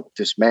in to help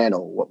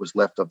dismantle what was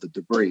left of the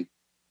debris.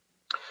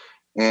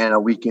 And a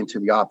week into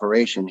the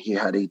operation, he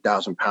had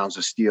 8,000 pounds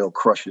of steel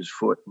crush his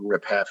foot and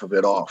rip half of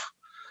it off,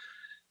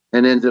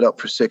 and ended up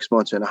for 6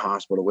 months in a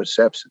hospital with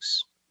sepsis.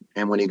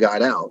 And when he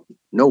got out,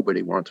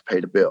 nobody wanted to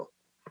pay the bill,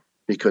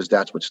 because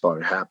that's what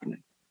started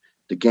happening.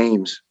 The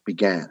games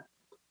began.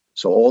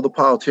 So all the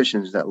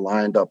politicians that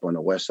lined up on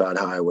the West Side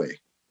Highway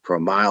for a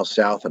mile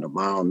south and a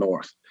mile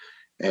north,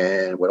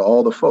 and with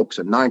all the folks,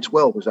 and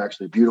 9/12 was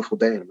actually a beautiful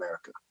day in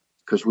America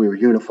because we were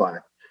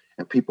unified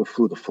and people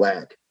flew the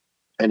flag.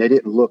 And they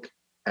didn't look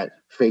at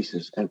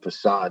faces and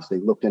facades. They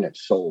looked in at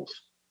souls,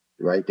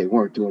 right? They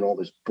weren't doing all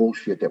this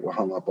bullshit that we're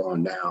hung up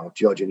on now,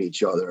 judging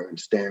each other and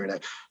staring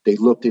at. They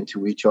looked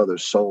into each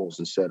other's souls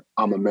and said,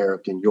 I'm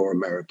American, you're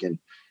American,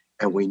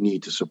 and we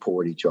need to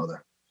support each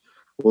other.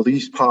 Well,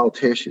 these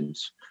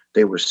politicians,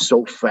 they were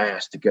so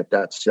fast to get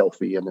that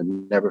selfie and the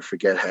never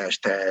forget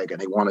hashtag, and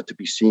they wanted to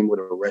be seen with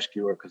a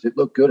rescuer because it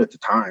looked good at the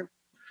time.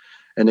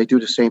 And they do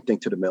the same thing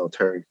to the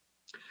military.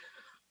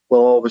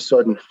 Well, all of a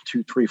sudden,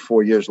 2, 3,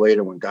 4 years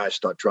later, when guys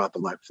start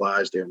dropping like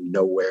flies, they're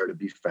nowhere to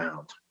be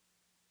found.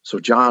 So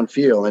John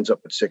Feel ends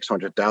up with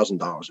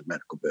 $600,000 in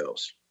medical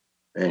bills.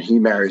 And he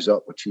marries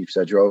up with Chief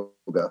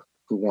Zadroga,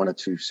 who wanted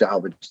to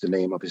salvage the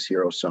name of his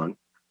hero son.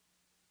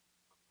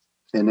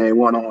 And they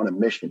went on a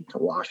mission to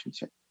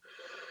Washington.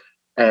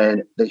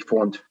 And they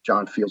formed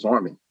John Feel's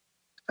Army.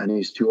 And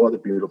these 2 other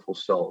beautiful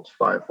souls,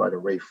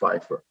 firefighter Ray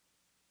Pfeiffer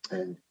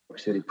and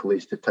City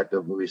Police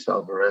Detective Luis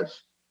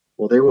Alvarez.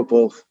 Well, they were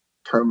both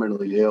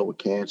terminally ill with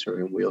cancer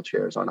in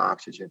wheelchairs on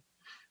oxygen,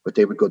 but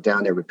they would go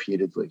down there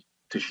repeatedly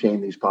to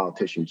shame these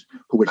politicians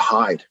who would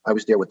hide. I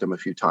was there with them a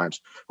few times,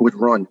 who would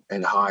run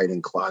and hide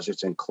in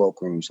closets and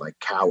cloakrooms like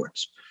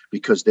cowards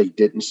because they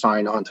didn't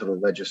sign on to the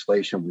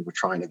legislation we were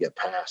trying to get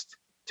passed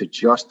to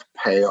just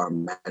pay our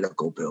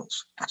medical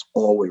bills. That's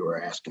all we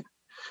were asking.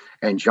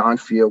 And John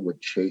Field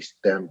would chase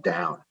them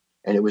down.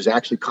 And it was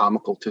actually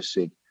comical to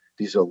see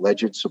these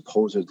alleged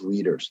supposed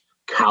leaders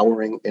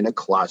cowering in a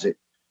closet,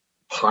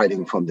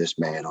 hiding from this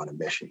man on a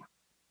mission.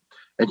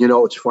 And, you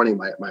know, it's funny,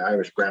 my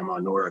Irish grandma,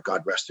 Nora,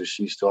 God rest her,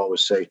 she used to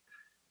always say,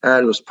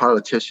 those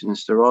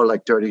politicians, they're all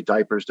like dirty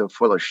diapers. They're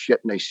full of shit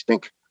and they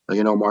stink. Well,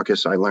 you know,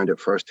 Marcus, I learned it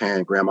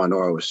firsthand. Grandma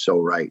Nora was so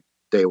right.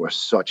 They were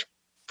such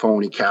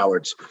phony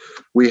cowards.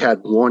 We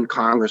had one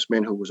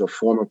congressman who was a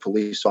former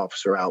police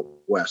officer out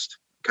west,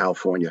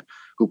 California,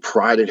 who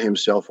prided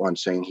himself on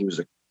saying he was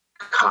a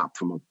cop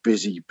from a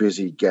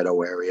busy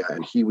ghetto area,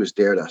 and he was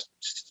there to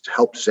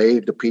help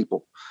save the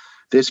people.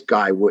 This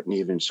guy wouldn't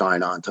even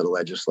sign on to the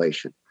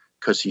legislation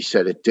because he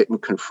said it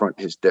didn't confront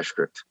his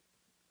district.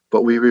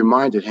 But we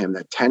reminded him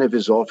that 10 of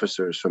his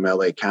officers from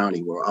LA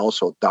County were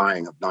also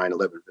dying of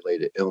 9/11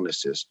 related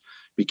illnesses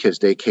because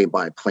they came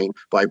by plane,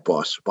 by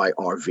bus, by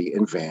RV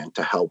and van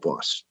to help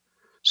us.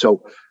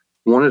 So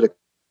one of the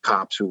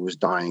cops who was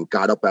dying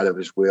got up out of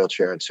his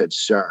wheelchair and said,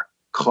 "Sir,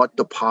 cut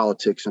the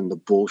politics and the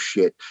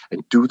bullshit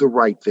and do the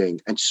right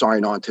thing and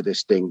sign on to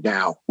this thing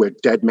now. We're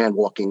dead men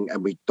walking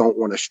and we don't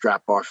want to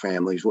strap our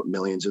families with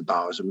millions of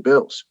dollars in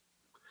bills."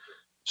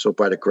 So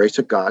by the grace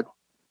of God,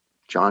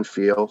 John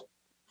Field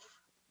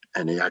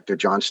and the actor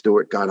Jon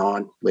Stewart got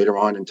on later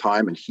on in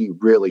time, and he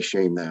really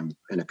shamed them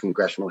in a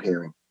congressional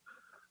hearing.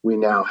 We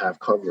now have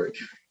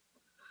coverage.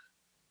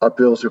 Our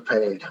bills are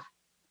paid.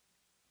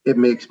 It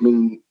makes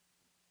me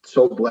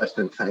so blessed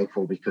and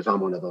thankful because I'm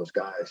one of those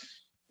guys.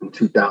 In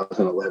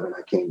 2011,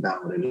 I came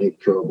down with an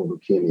incurable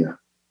leukemia.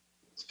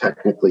 It's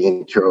technically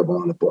incurable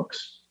on the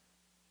books.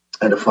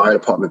 And the fire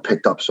department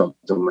picked up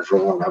something was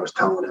wrong. I was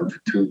telling them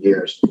for 2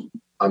 years,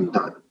 I'm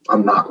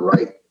not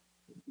right.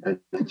 And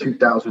in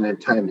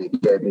 2010, they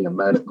gave me a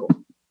medical,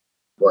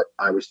 but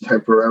I was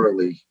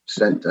temporarily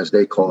sent, as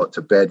they call it,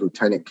 to bad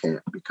lieutenant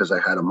camp because I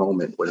had a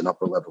moment with an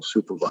upper level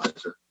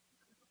supervisor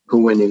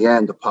who in the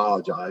end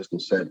apologized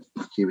and said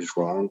he was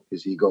wrong.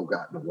 His ego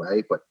got in the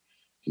way, but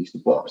he's the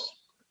boss.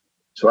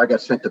 So I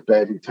got sent to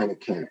bad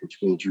lieutenant camp, which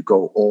means you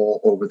go all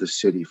over the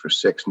city for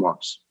 6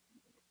 months.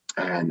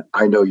 And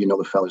I know you know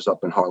the fellas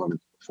up in Harlem,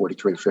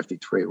 43 and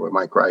 53, where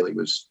Mike Riley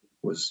was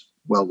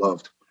well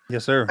loved.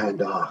 Yes, sir.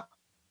 And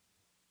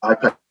I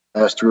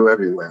passed through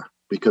everywhere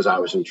because I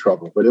was in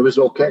trouble. But it was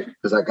okay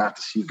because I got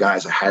to see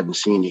guys I hadn't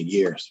seen in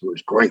years. It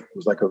was great. It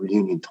was like a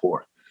reunion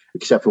tour,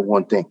 except for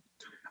one thing.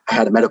 I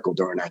had a medical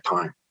during that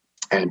time.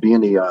 And being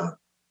the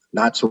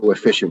not so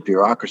efficient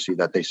bureaucracy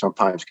that they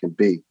sometimes can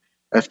be,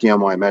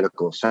 FDNY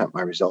Medical sent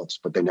my results,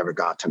 but they never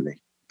got to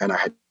me. And I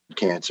had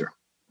cancer.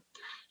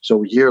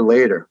 So a year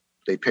later,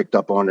 they picked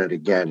up on it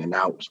again, and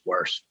now it was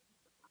worse.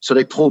 So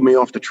they pulled me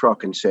off the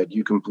truck and said,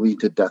 "You can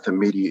bleed to death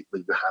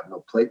immediately. You have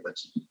no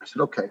platelets." I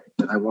said, "Okay,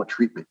 then I want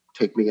treatment.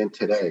 Take me in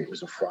today." It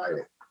was a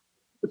Friday.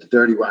 But the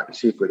dirty, rotten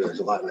secret is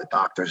a lot of the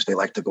doctors, they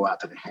like to go out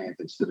to the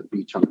Hamptons to the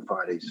beach on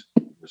Fridays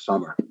in the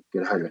summer,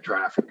 get ahead of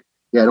traffic.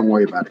 "Yeah, don't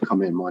worry about it.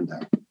 Come in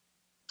Monday."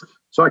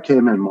 So I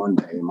came in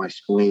Monday, and my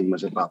spleen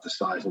was about the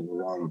size of a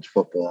Rollins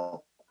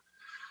football.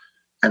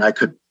 And I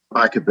could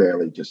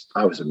barely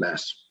I was a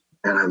mess.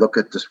 And I look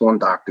at this one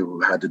doctor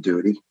who had the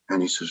duty,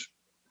 and he says,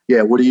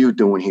 "Yeah, what are you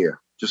doing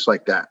here?" Just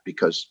like that,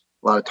 because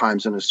a lot of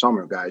times in the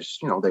summer, guys,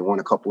 they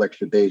want a couple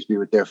extra days to be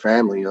with their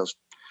family. He goes,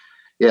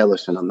 "Yeah,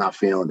 listen, I'm not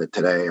feeling it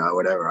today or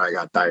whatever. I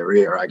got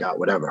diarrhea or I got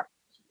whatever."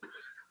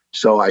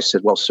 So I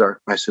said, "Well, sir,"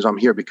 I said, "I'm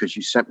here because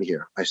you sent me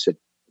here." I said,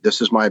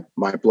 "This is my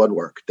blood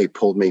work. They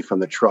pulled me from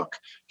the truck.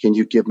 Can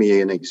you give me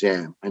an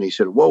exam?" And he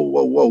said, Whoa,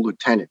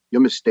 Lieutenant, you're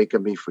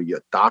mistaking me for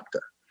your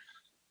doctor.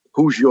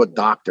 "Who's your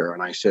doctor?"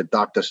 And I said,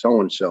 "Dr.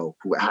 So-and-so,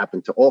 who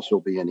happened to also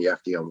be in the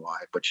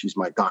FDNY, but she's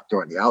my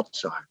doctor on the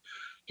outside."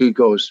 He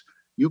goes,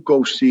 "You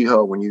go see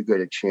her when you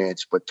get a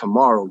chance, but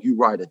tomorrow you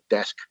ride a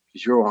desk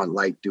because you're on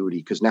light duty."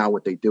 Because now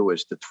what they do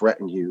is to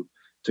threaten you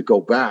to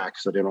go back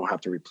so they don't have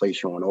to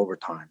replace you on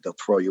overtime. They'll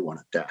throw you on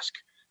a desk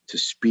to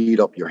speed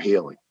up your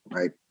healing,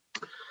 right?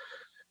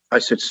 I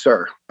said,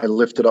 "Sir," I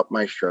lifted up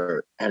my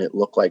shirt and it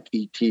looked like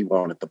ET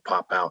wanted to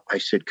pop out. I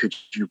said, "Could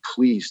you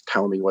please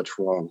tell me what's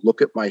wrong?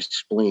 Look at my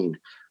spleen.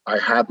 I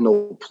have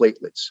no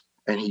platelets."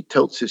 And he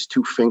tilts his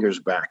 2 fingers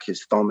back,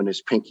 his thumb and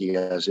his pinky,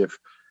 as if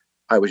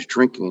I was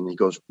drinking. And he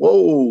goes,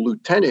 "Whoa,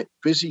 Lieutenant,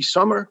 busy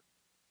summer?"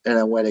 And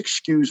I went,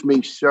 "Excuse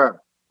me, sir."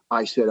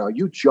 I said, "Are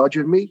you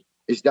judging me?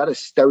 Is that a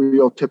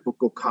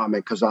stereotypical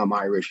comment because I'm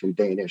Irish and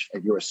Danish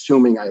and you're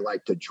assuming I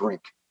like to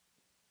drink?"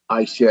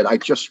 I said, "I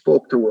just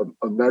spoke to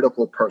a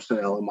medical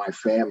personnel in my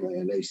family,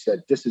 and they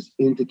said this is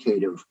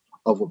indicative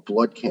of a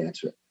blood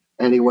cancer."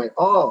 And he went,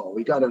 "Oh,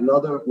 we got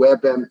another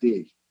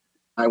WebMD."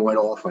 I went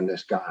off on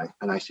this guy,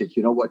 and I said,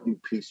 "You know what, you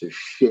piece of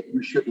shit?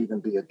 You shouldn't even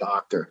be a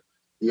doctor."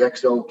 The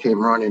XO came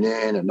running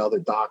in, another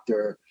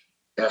doctor,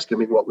 asking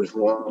me what was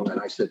wrong. And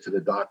I said to the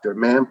doctor,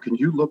 "Ma'am, can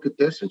you look at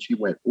this?" And she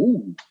went,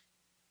 "Ooh,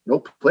 no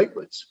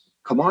platelets."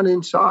 come on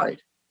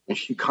inside. And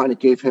she kind of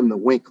gave him the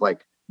wink,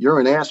 like, you're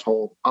an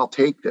asshole. I'll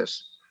take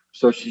this.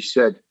 So she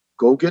said,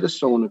 go get a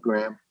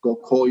sonogram. Go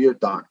call your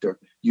doctor.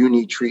 You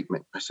need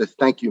treatment. I said,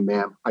 thank you,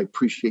 ma'am. I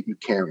appreciate you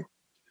caring.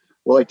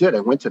 Well, I did.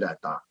 I went to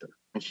that doctor.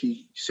 And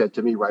she said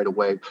to me right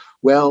away,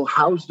 well,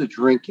 how's the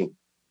drinking?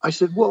 I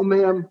said, well,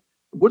 ma'am,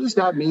 what does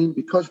that mean?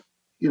 Because,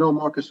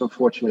 Marcus,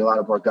 unfortunately, a lot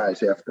of our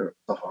guys after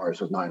the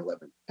horrors of 9/11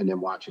 and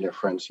then watching their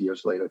friends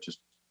years later just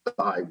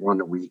die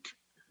one a week.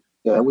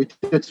 Yeah, we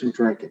did some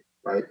drinking,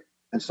 right?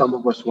 And some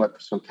of us went for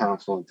some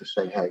counseling to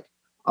say, hey,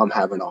 I'm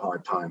having a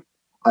hard time.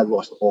 I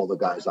lost all the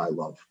guys I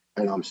love,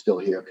 and I'm still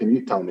here. Can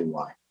you tell me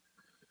why?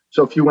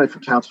 So if you went for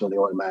counseling, they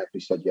automatically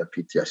said you have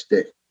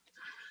PTSD.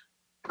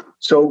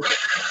 So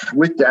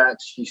with that,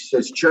 she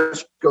says,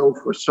 just go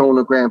for a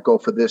sonogram, go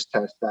for this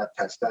test, that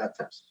test, that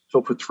test.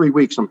 So for 3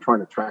 weeks, I'm trying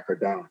to track her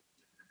down.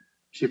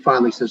 She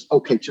finally says,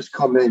 okay, just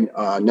come in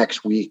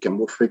next week and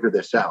we'll figure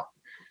this out.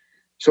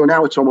 So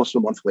now it's almost a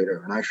month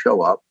later and I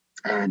show up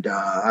and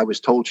I was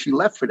told she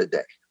left for the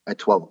day at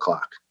 12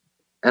 o'clock.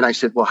 And I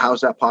said, well,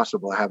 how's that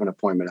possible? I have an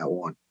appointment at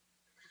 1.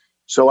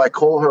 So I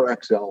call her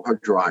XL, her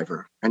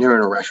driver, and they're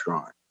in a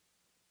restaurant.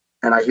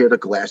 And I hear the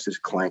glasses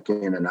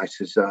clanking and I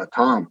says,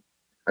 Tom,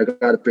 I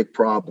got a big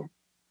problem.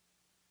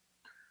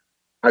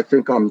 I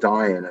think I'm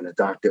dying and the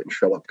doc didn't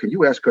show up. Can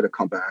you ask her to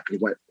come back? And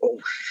he went, oh,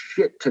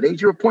 shit,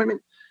 today's your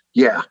appointment?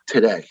 Yeah,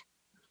 today.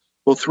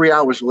 Well, 3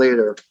 hours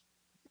later,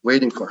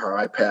 waiting for her,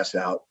 I pass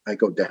out. I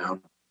go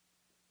down.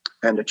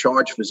 And the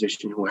charge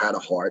physician who had a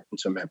heart and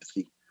some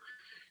empathy,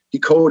 he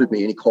coded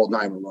me and he called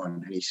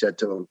 911. And he said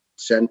to him,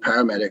 send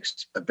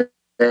paramedics,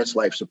 advanced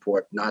life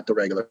support, not the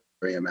regular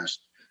EMS,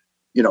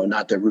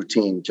 not the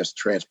routine, just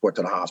transport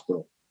to the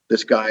hospital.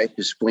 This guy,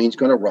 his spleen's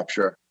going to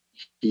rupture.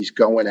 He's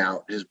going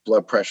out. His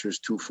blood pressure is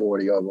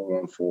 240 over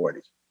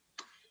 140.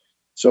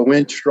 So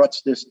in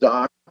struts this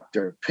doctor,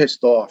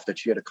 pissed off that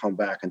she had to come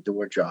back and do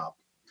her job.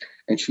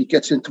 And she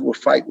gets into a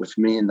fight with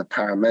me and the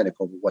paramedic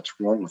over what's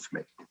wrong with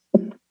me.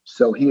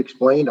 So he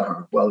explained to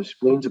her, well, his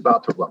spleen's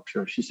about to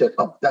rupture. She said,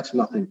 oh, that's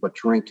nothing but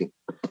drinking.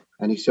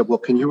 And he said, well,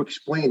 can you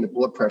explain the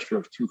blood pressure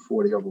of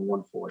 240 over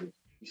 140?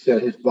 He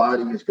said his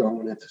body is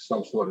going into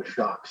some sort of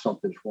shock.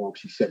 Something's wrong.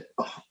 She said,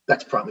 oh,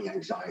 that's probably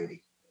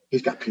anxiety.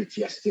 He's got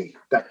PTSD.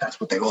 That's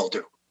what they all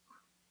do.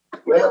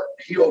 Well,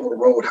 he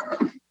overrode her.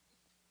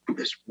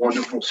 This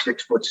wonderful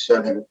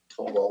 6'7"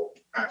 tall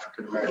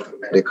African-American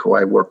medic who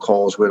I work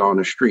calls with on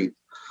the street.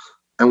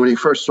 And when he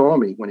first saw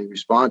me, when he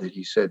responded,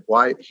 he said,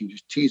 why? He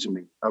was teasing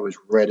me. I was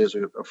red as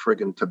a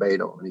friggin'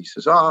 tomato. And he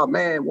says, oh,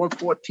 man,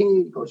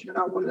 114. He goes, you're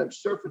not one of them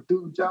surfer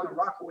dudes out in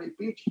Rockaway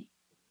Beach.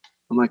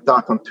 I'm like,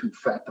 Doc, I'm too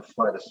fat to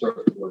fly the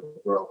surfboard,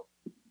 bro.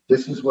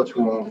 This is what's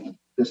wrong.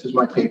 This is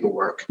my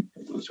paperwork.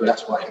 So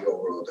that's why he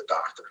overruled the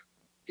doctor.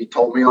 He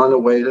told me on the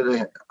way to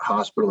the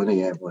hospital in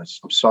the ambulance,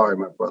 I'm sorry,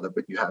 my brother,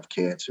 but you have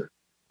cancer.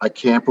 I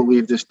can't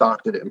believe this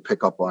doctor didn't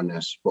pick up on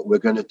this, but we're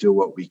going to do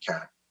what we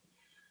can.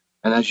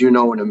 And as you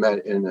know, in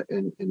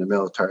the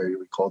military,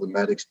 we call the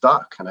medics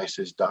Doc. And I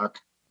says, Doc,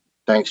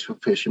 thanks for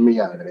fishing me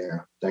out of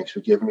there. Thanks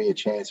for giving me a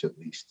chance at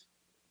least.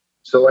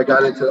 So I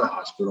got into the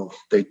hospital.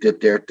 They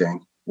did their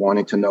thing,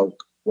 wanting to know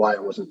why I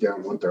wasn't there a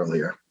month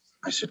earlier.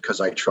 I said,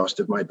 because I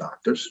trusted my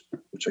doctors,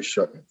 which I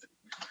shouldn't.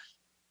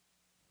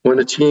 When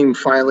the team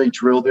finally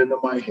drilled into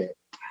my head,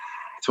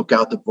 took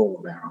out the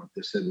bone marrow,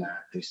 this and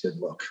that, they said,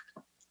 look,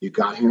 you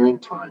got here in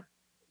time.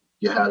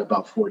 You had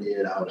about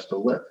 48 hours to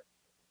live.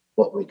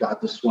 But we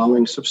got the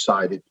swelling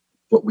subsided.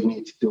 What we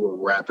need to do a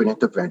rapid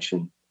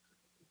intervention.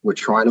 We're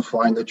trying to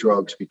find the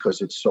drugs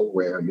because it's so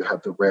rare. You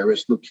have the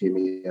rarest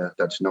leukemia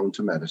that's known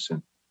to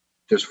medicine.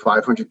 There's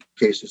 500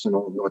 cases in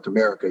all of North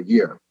America a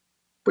year,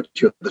 but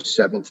you're the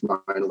 7th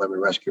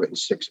 9/11 rescue in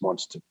 6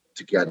 months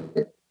to get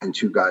it. And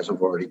 2 guys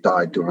have already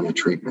died during the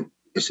treatment.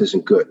 This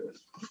isn't good.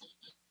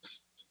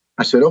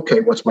 I said,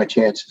 okay, what's my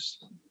chances?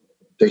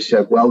 They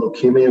said, well,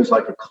 leukemia is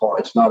like a car.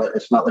 It's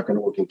not like an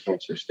organ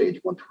cancer, stage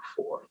 1 through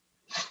 4.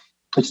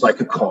 It's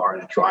like a car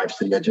and it drives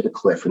to the edge of the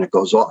cliff and it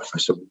goes off. I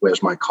said,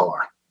 where's my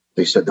car?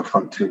 They said the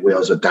front 2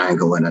 wheels are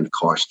dangling and the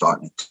car's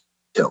starting to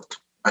tilt.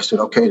 I said,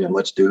 okay, then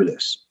let's do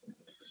this.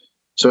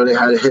 So they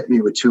had to hit me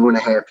with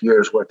 2.5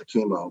 years worth of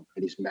chemo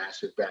in these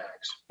massive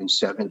bags in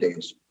 7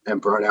 days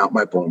and burn out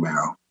my bone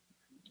marrow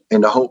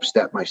in the hopes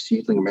that my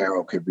seedling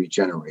marrow could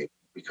regenerate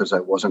because I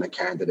wasn't a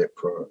candidate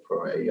for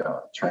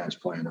a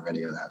transplant or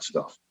any of that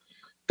stuff.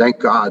 Thank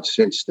God,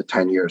 since the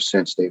 10 years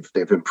since,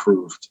 they've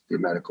improved the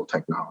medical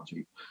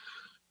technology.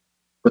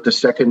 But the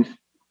second,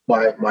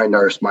 my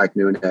nurse, Mike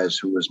Nunez,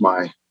 who was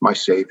my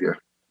savior,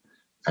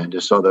 and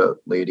this other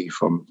lady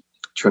from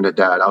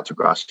Trinidad,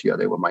 Altagracia,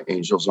 they were my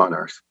angels on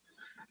earth.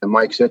 And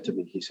Mike said to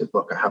me, he said,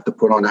 look, I have to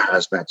put on a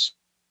hazmat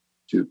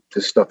suit.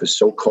 This stuff is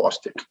so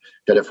caustic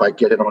that if I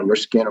get it on your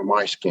skin or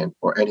my skin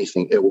or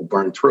anything, it will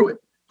burn through it.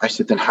 I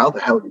said, then how the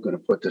hell are you going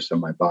to put this in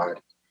my body?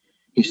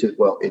 He said,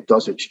 well, it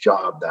does its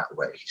job that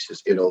way. He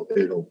says,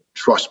 it'll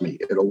trust me,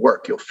 it'll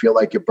work. You'll feel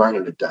like you're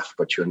burning to death,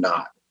 but you're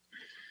not.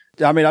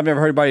 I mean, I've never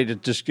heard anybody to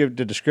just give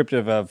the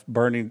descriptive of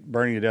burning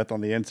to death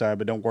on the inside,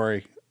 but don't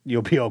worry,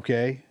 you'll be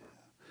okay.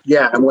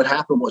 Yeah, and what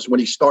happened was when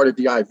he started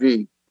the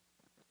IV,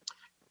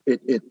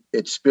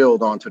 it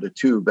spilled onto the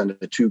tube, and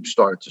the tube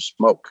started to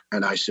smoke.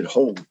 And I said,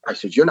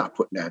 you're not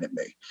putting that in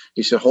me.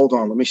 He said, hold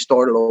on, let me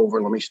start it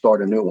over. Let me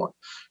start a new one.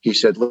 He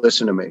said,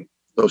 listen to me.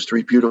 Those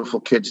 3 beautiful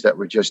kids that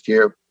were just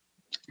here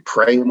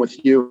praying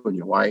with you and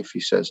your wife,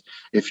 he says,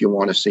 if you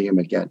want to see him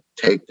again,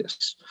 take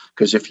this.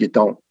 Because if you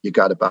don't, you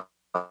got about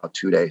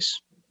 2 days.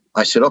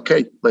 I said,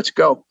 okay, let's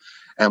go.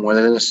 And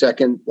within a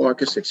second,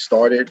 Marcus, it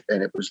started.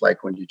 And it was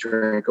like when you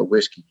drink a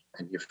whiskey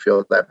and you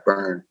feel that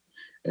burn.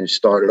 And it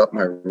started up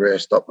my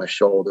wrist, up my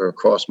shoulder,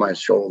 across my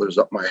shoulders,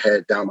 up my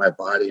head, down my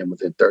body. And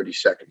within 30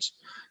 seconds,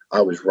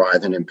 I was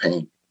writhing in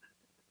pain.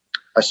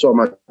 I saw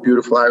my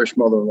beautiful Irish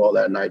mother-in-law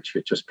that night. She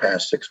had just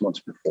passed 6 months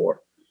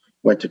before.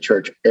 Went to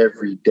church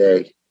every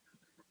day.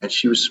 And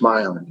she was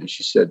smiling. And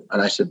she said,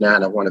 and I said,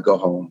 Nan, I want to go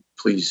home.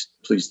 Please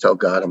tell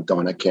God I'm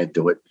done. I can't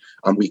do it.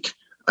 I'm weak.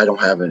 I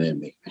don't have it in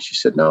me. And she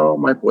said, no,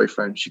 my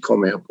boyfriend. She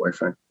called me her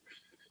boyfriend.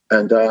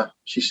 And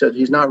she said,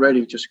 he's not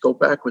ready. Just go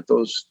back with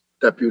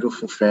that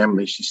beautiful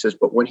family. She says,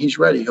 but when he's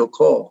ready, he'll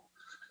call.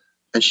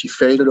 And she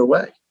faded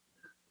away.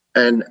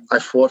 And I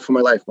fought for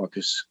my life,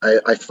 Marcus.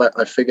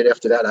 I figured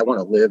after that, I want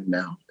to live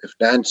now. If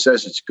Nan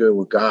says it's good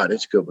with God,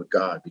 it's good with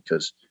God.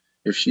 Because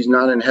if she's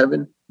not in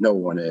heaven, no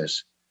one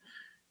is.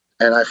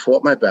 And I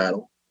fought my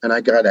battle and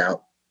I got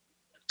out.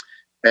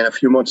 And a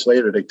few months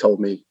later, they told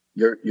me,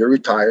 you're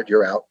retired,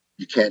 you're out.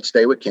 You can't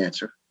stay with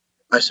cancer.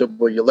 I said,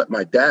 well, you let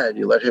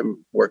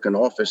him work in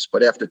office.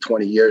 But after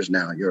 20 years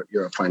now,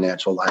 you're a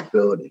financial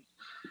liability.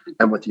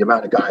 And with the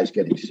amount of guys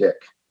getting sick,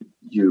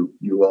 you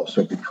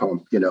also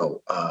become,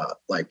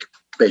 like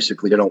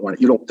basically they don't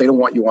want you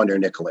on their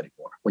nickel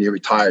anymore. When you're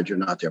retired, you're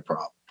not their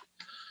problem.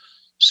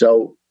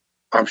 So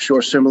I'm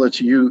sure similar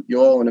to you, you're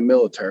all in the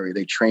military.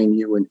 They train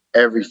you in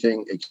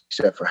everything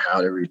except for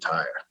how to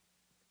retire.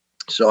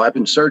 So I've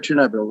been searching,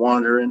 I've been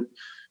wandering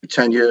for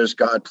 10 years.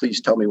 God, please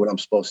tell me what I'm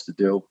supposed to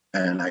do.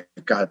 And I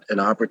got an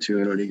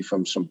opportunity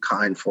from some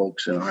kind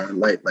folks in Iron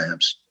Light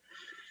Labs.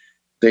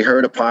 They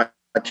heard a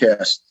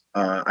podcast.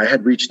 I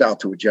had reached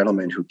out to a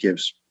gentleman who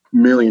gives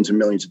millions and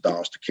millions of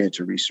dollars to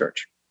cancer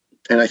research.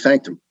 And I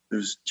thanked him.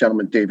 There's a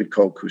gentleman, David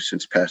Koch, who's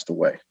since passed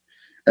away.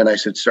 And I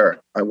said, sir,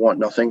 I want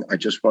nothing. I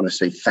just want to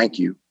say thank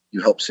you. You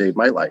helped save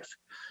my life.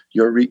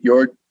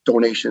 Your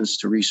donations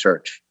to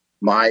research,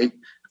 my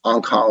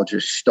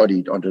oncologist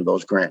studied under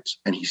those grants,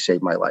 and he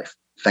saved my life.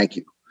 Thank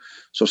you.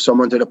 So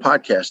someone did a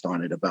podcast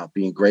on it about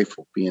being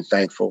grateful, being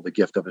thankful, the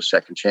gift of a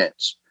second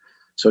chance.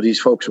 So these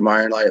folks from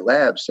Iron Light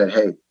Labs said,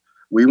 hey,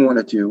 we want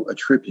to do a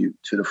tribute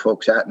to the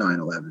folks at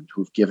 9/11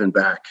 who've given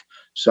back,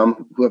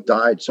 some who have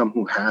died, some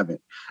who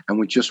haven't. And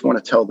we just want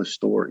to tell the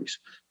stories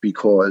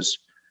because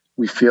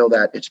we feel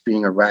that it's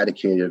being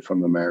eradicated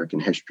from American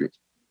history.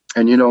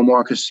 And,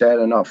 Marcus, sad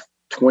enough,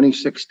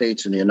 26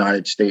 states in the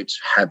United States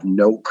have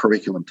no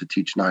curriculum to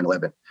teach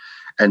 9/11.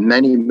 And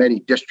many,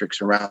 many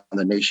districts around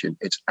the nation,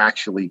 it's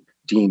actually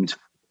deemed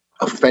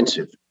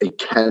offensive. It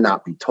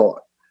cannot be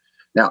taught.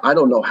 Now, I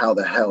don't know how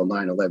the hell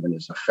 9/11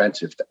 is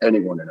offensive to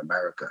anyone in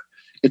America.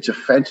 It's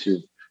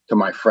offensive to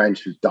my friends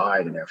who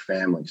died and their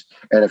families.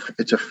 And if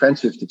it's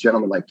offensive to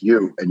gentlemen like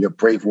you and your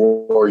brave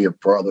warrior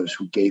brothers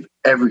who gave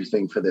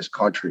everything for this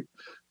country,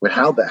 but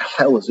how the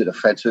hell is it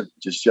offensive?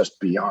 Just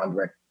beyond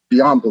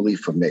belief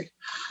for me.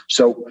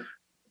 So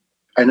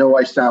I know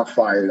I sound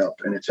fired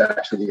up, and it's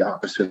actually the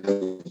opposite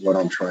of what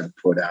I'm trying to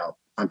put out.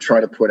 I'm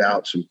trying to put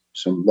out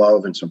some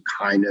love and some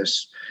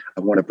kindness.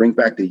 I want to bring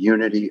back the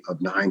unity of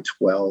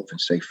 9/12 and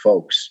say,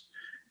 folks,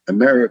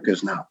 America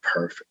is not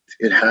perfect.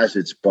 It has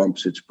its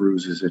bumps, its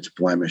bruises, its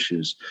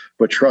blemishes.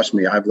 But trust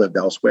me, I've lived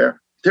elsewhere.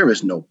 There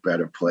is no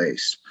better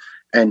place.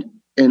 And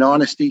in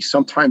honesty,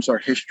 sometimes our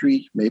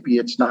history, maybe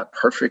it's not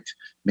perfect.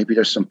 Maybe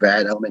there's some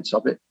bad elements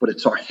of it, but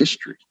it's our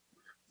history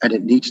and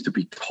it needs to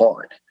be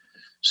taught.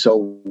 So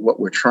what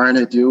we're trying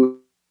to do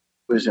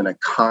is in a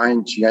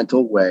kind,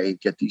 gentle way,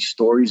 get these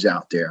stories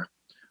out there.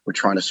 We're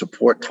trying to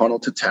support Tunnel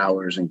to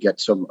Towers and get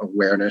some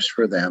awareness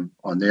for them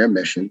on their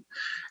mission.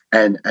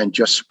 And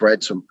just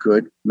spread some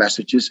good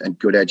messages and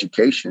good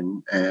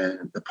education.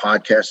 And the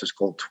podcast is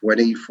called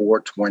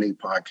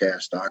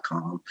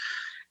 2420podcast.com.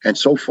 And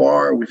so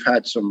far, we've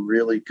had some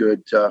really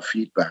good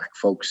feedback.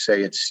 Folks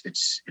say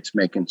it's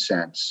making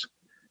sense.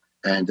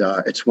 And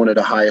it's one of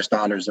the highest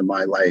honors in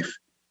my life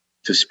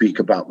to speak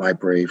about my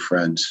brave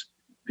friends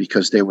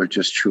because they were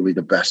just truly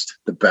the best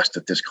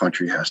that this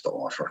country has to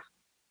offer.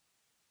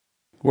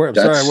 We're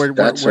digesting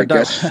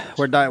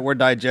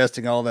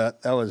all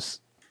that. That was...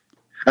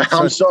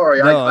 I'm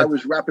sorry. I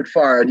was rapid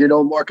fire.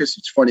 And Marcus,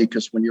 it's funny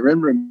because when you're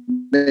in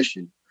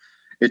remission,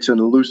 it's an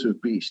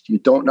elusive beast. You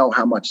don't know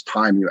how much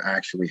time you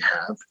actually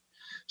have.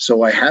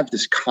 So I have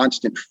this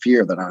constant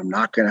fear that I'm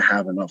not going to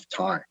have enough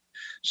time.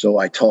 So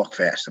I talk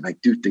fast and I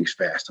do things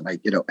fast and I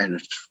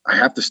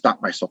have to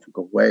stop myself and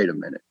go, wait a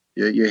minute.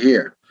 You're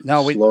here.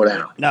 No, slow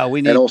down. No,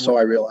 we need, and also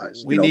I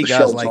realize we need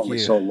guys like you.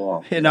 So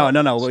long.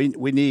 No.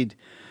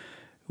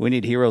 We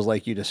need heroes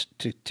like you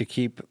to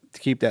keep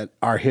that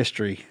our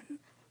history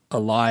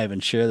alive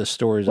and share the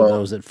stories of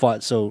those that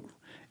fought so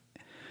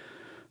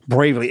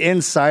bravely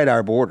inside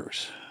our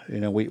borders.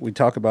 we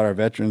talk about our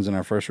veterans and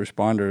our first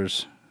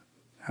responders.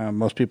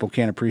 Most people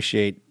can't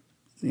appreciate,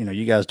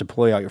 you guys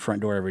deploy out your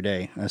front door every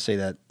day. I say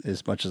that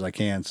as much as I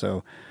can.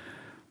 So,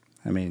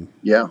 I mean,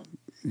 Yeah.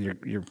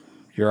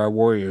 You're our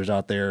warriors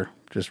out there,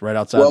 just right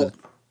outside.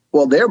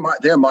 Well,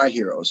 they're my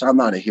heroes. I'm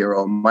not a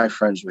hero. My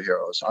friends were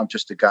heroes. I'm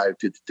just a guy who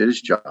did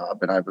his job,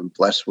 and I've been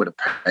blessed with a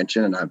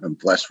pension, and I've been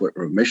blessed with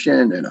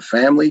remission and a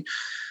family.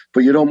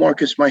 But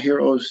Marcus, my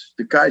heroes,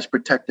 the guys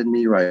protecting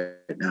me right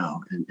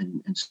now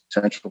in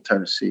Central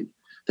Tennessee.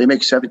 They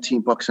make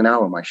 $17 an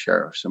hour, my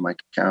sheriffs in my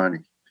county.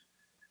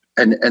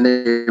 And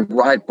they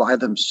ride by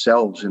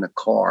themselves in a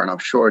car. And I'm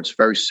sure it's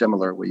very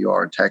similar where you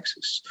are in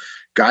Texas.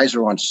 Guys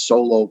are on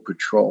solo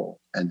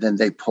patrol, and then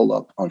they pull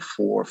up on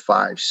 4,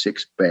 5,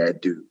 6 bad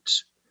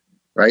dudes,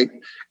 right?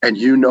 And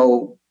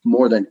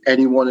more than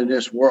anyone in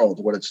this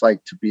world what it's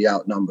like to be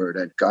outnumbered.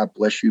 And God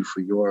bless you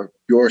for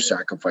your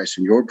sacrifice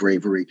and your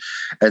bravery.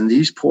 And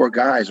these poor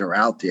guys are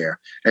out there,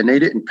 and they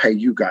didn't pay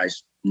you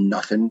guys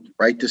nothing,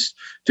 right?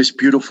 This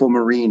beautiful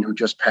Marine who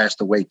just passed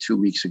away 2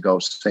 weeks ago,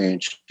 saying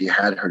she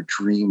had her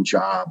dream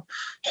job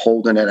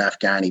holding an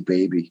Afghani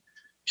baby.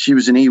 She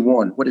was an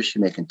E1. What is she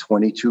making?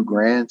 22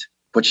 grand,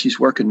 but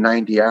she's working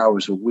 90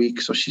 hours a week.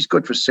 So she's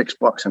good for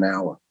 $6 an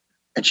hour.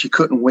 And she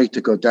couldn't wait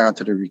to go down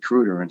to the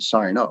recruiter and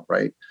sign up,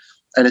 right?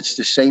 And it's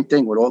the same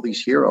thing with all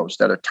these heroes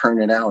that are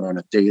turning out on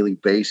a daily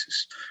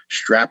basis,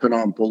 strapping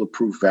on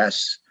bulletproof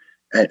vests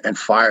and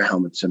fire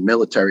helmets and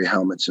military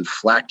helmets and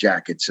flak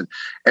jackets,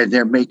 and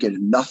they're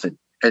making nothing.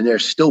 And they're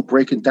still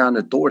breaking down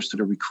the doors to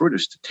the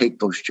recruiters to take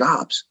those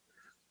jobs.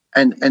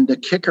 And the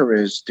kicker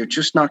is they're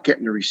just not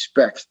getting the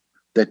respect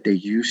that they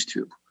used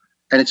to.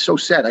 And it's so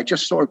sad. I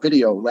just saw a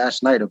video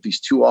last night of these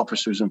 2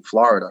 officers in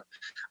Florida,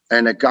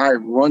 and a guy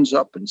runs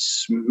up and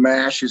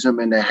smashes him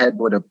in the head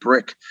with a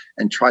brick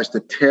and tries to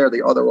tear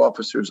the other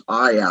officer's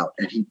eye out.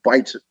 And he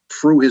bites it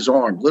through his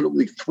arm,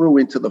 literally through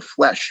into the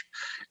flesh.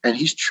 And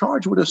he's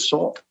charged with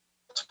assault.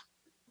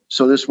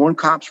 So this one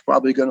cop's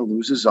probably going to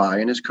lose his eye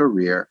in his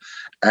career.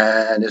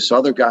 And this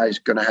other guy's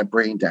going to have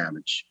brain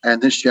damage.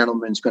 And this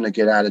gentleman's going to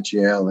get out of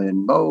jail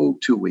in,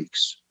 2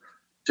 weeks.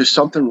 There's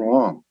something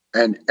wrong.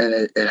 And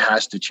it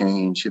has to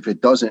change. If it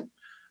doesn't,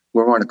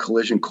 we're on a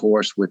collision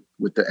course with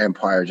the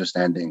empire just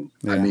ending.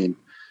 Yeah. I mean,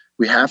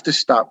 we have to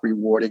stop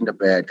rewarding the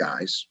bad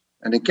guys.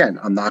 And again,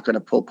 I'm not going to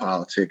pull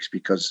politics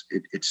because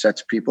it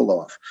sets people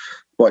off.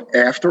 But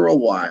after a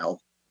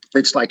while,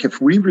 it's like if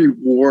we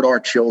reward our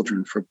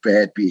children for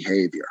bad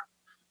behavior,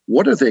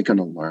 what are they going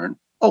to learn?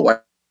 Oh,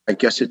 I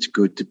guess it's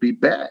good to be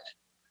bad.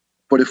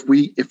 But if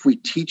we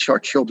teach our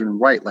children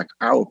right, like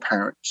our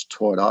parents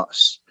taught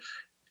us,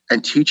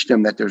 and teach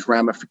them that there's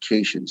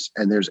ramifications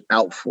and there's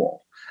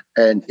outfall,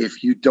 and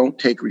if you don't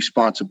take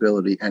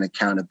responsibility and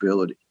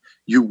accountability,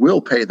 you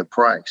will pay the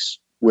price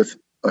with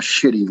a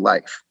shitty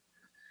life.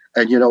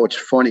 And it's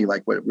funny,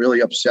 like what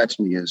really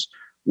upsets me is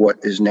what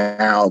is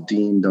now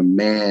deemed a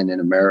man in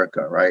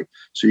America, right?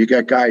 So you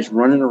got guys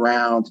running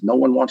around. No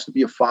one wants to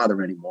be a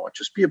father anymore.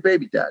 Just be a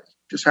baby daddy.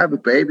 Just have a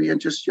baby and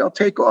just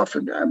take off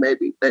and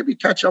maybe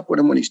catch up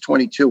with him when he's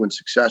 22 and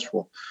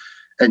successful.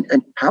 And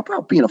how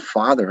about being a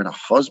father and a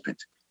husband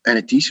and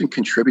a decent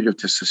contributor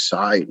to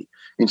society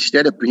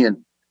instead of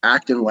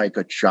acting like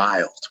a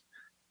child?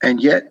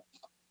 And yet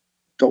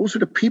those are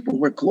the people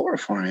we're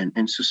glorifying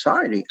in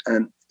society.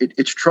 And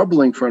it's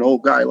troubling for an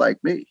old guy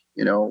like me.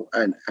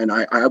 And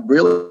I'm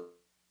really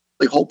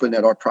hoping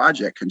that our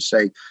project can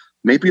say,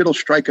 maybe it'll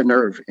strike a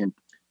nerve in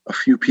a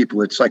few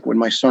people. It's like when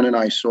my son and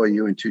I saw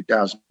you in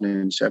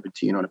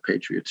 2017 on a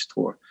Patriots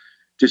tour,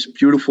 this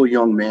beautiful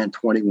young man,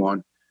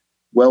 21,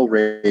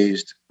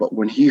 well-raised. But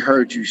when he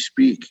heard you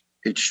speak,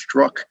 it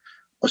struck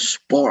a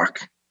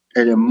spark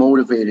and it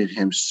motivated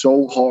him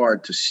so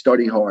hard to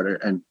study harder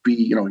and be,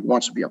 he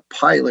wants to be a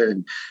pilot.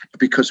 And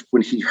because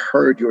when he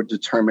heard your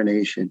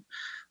determination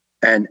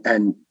and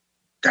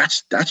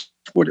that's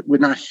what we're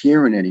not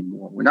hearing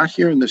anymore. We're not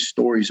hearing the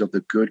stories of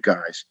the good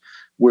guys.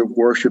 We're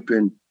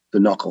worshiping the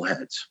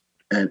knuckleheads.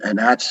 And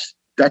that's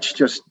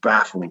just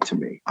baffling to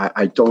me.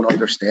 I don't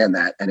understand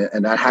that.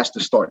 And that has to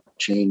start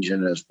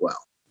changing as well.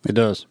 It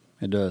does.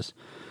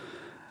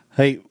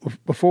 Hey,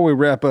 before we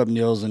wrap up,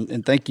 Niels,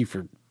 and thank you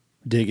for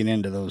digging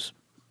into those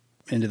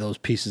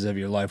pieces of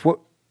your life.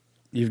 What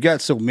you've got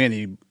so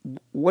many.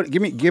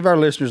 Give our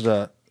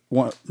listeners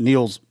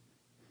Niels'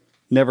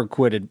 never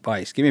quit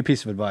advice. Give me a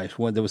piece of advice.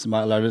 What that was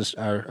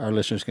our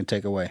listeners can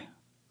take away.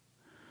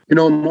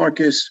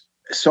 Marcus,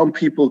 some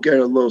people get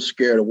a little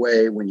scared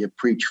away when you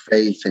preach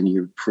faith and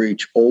you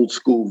preach old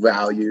school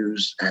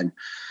values. And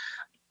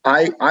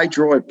I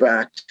draw it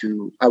back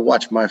to, I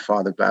watched my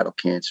father battle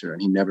cancer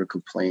and he never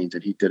complained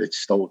and he did it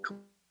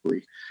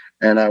stoically.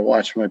 And I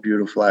watched my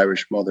beautiful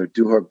Irish mother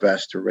do her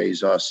best to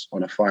raise us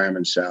on a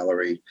fireman's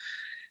salary.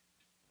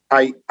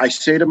 I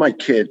say to my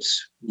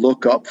kids,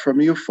 look up from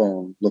your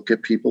phone, look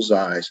at people's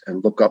eyes,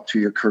 and look up to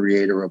your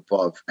creator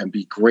above and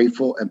be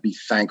grateful and be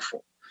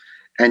thankful.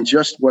 And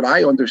just what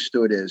I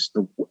understood is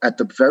at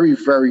the very,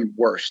 very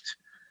worst,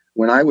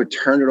 when I would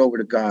turn it over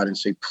to God and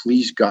say,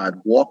 please, God,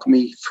 walk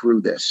me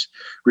through this,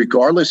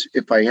 regardless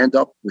if I end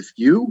up with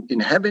you in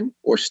heaven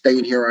or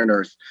staying here on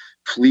earth,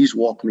 please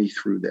walk me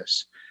through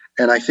this.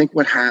 And I think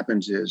what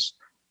happens is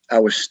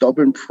our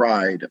stubborn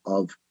pride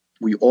of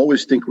we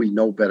always think we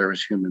know better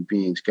as human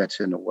beings gets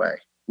in the way.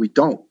 We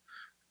don't.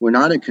 We're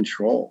not in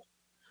control,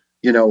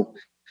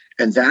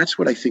 and that's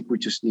what I think we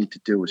just need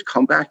to do is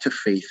come back to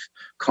faith,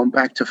 come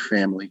back to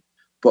family,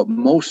 but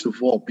most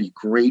of all, be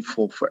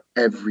grateful for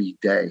every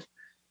day.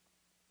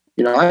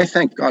 I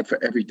thank God for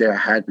every day I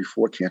had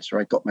before cancer.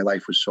 I thought my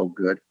life was so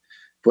good.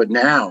 But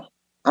now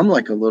I'm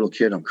like a little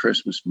kid on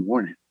Christmas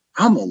morning.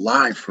 I'm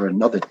alive for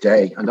another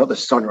day, another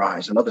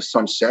sunrise, another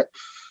sunset.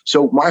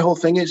 So my whole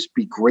thing is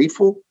be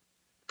grateful,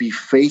 be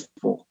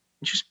faithful,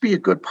 and just be a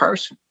good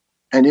person.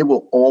 And it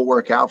will all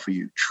work out for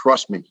you.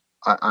 Trust me.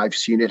 I've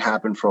seen it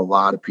happen for a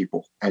lot of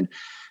people. And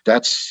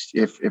that's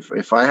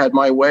if I had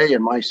my way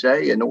and my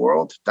say in the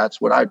world, that's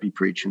what I'd be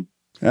preaching.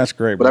 That's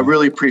great. But I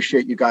really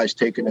appreciate you guys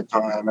taking the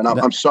time. And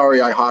I'm sorry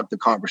I hogged the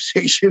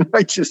conversation.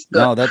 I just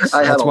that's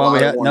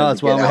why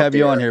we have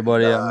you on here,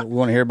 buddy. We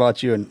want to hear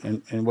about you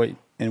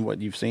and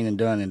what you've seen and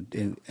done,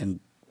 and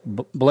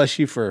bless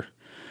you for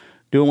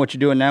doing what you're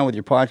doing now with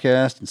your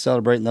podcast and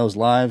celebrating those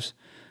lives.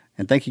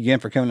 And thank you again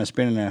for coming and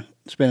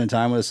spending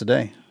time with us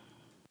today.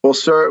 Well,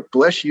 sir,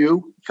 bless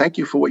you. Thank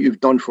you for what you've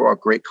done for our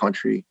great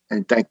country,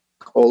 and thank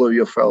all of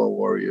your fellow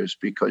warriors,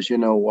 because you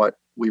know what?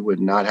 We would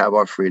not have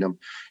our freedom.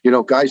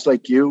 Guys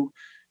like you,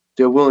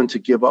 they're willing to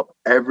give up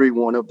every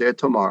one of their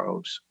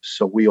tomorrows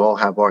so we all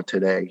have our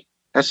today.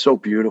 That's so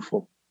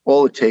beautiful.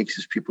 All it takes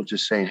is people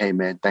just saying, hey,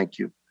 man, thank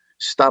you.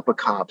 Stop a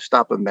cop,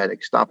 stop a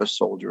medic, stop a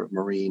soldier, a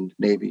Marine,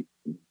 Navy,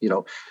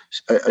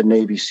 a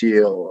Navy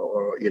SEAL,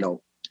 or,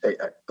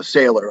 a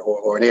sailor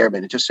or an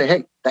airman, and just say,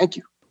 hey, thank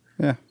you.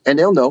 Yeah. And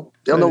they'll know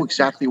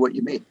exactly what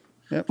you mean.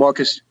 Yep.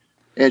 Marcus,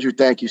 Andrew,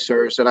 thank you,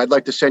 sirs. And I'd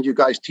like to send you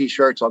guys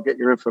T-shirts. I'll get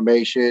your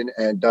information,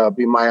 and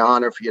be my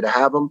honor for you to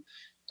have them.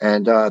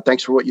 And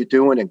thanks for what you're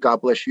doing, and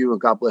God bless you,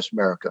 and God bless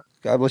America.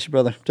 God bless you,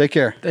 brother. Take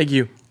care. Thank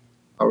you.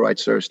 All right,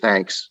 sirs.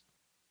 Thanks.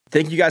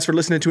 Thank you guys for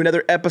listening to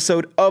another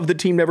episode of the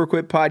Team Never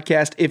Quit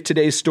podcast. If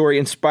today's story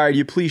inspired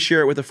you, please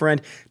share it with a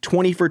friend.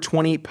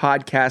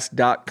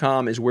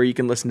 20for20podcast.com is where you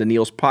can listen to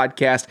Neil's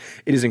podcast.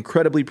 It is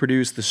incredibly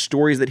produced. The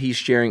stories that he's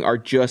sharing are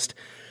just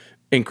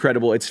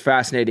incredible. It's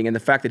fascinating. And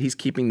the fact that he's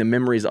keeping the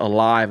memories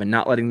alive and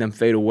not letting them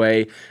fade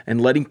away and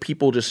letting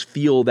people just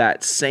feel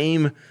that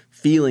same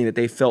feeling that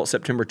they felt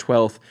September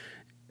 12th,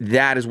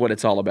 that is what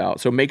it's all about.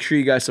 So make sure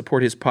you guys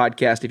support his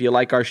podcast. If you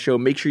like our show,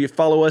 make sure you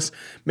follow us.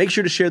 Make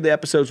sure to share the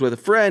episodes with a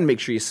friend.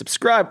 Make sure you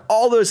subscribe.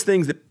 All those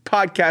things that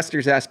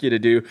podcasters ask you to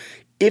do.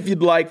 If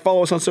you'd like,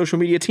 follow us on social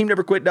media,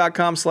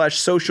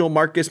 teamneverquit.com/social.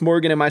 Marcus,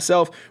 Morgan, and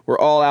myself, we're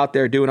all out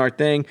there doing our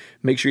thing.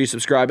 Make sure you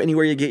subscribe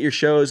anywhere you get your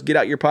shows. Get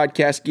out your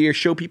podcast gear.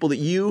 Show people that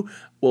you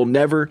will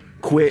never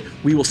quit.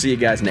 We will see you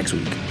guys next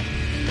week.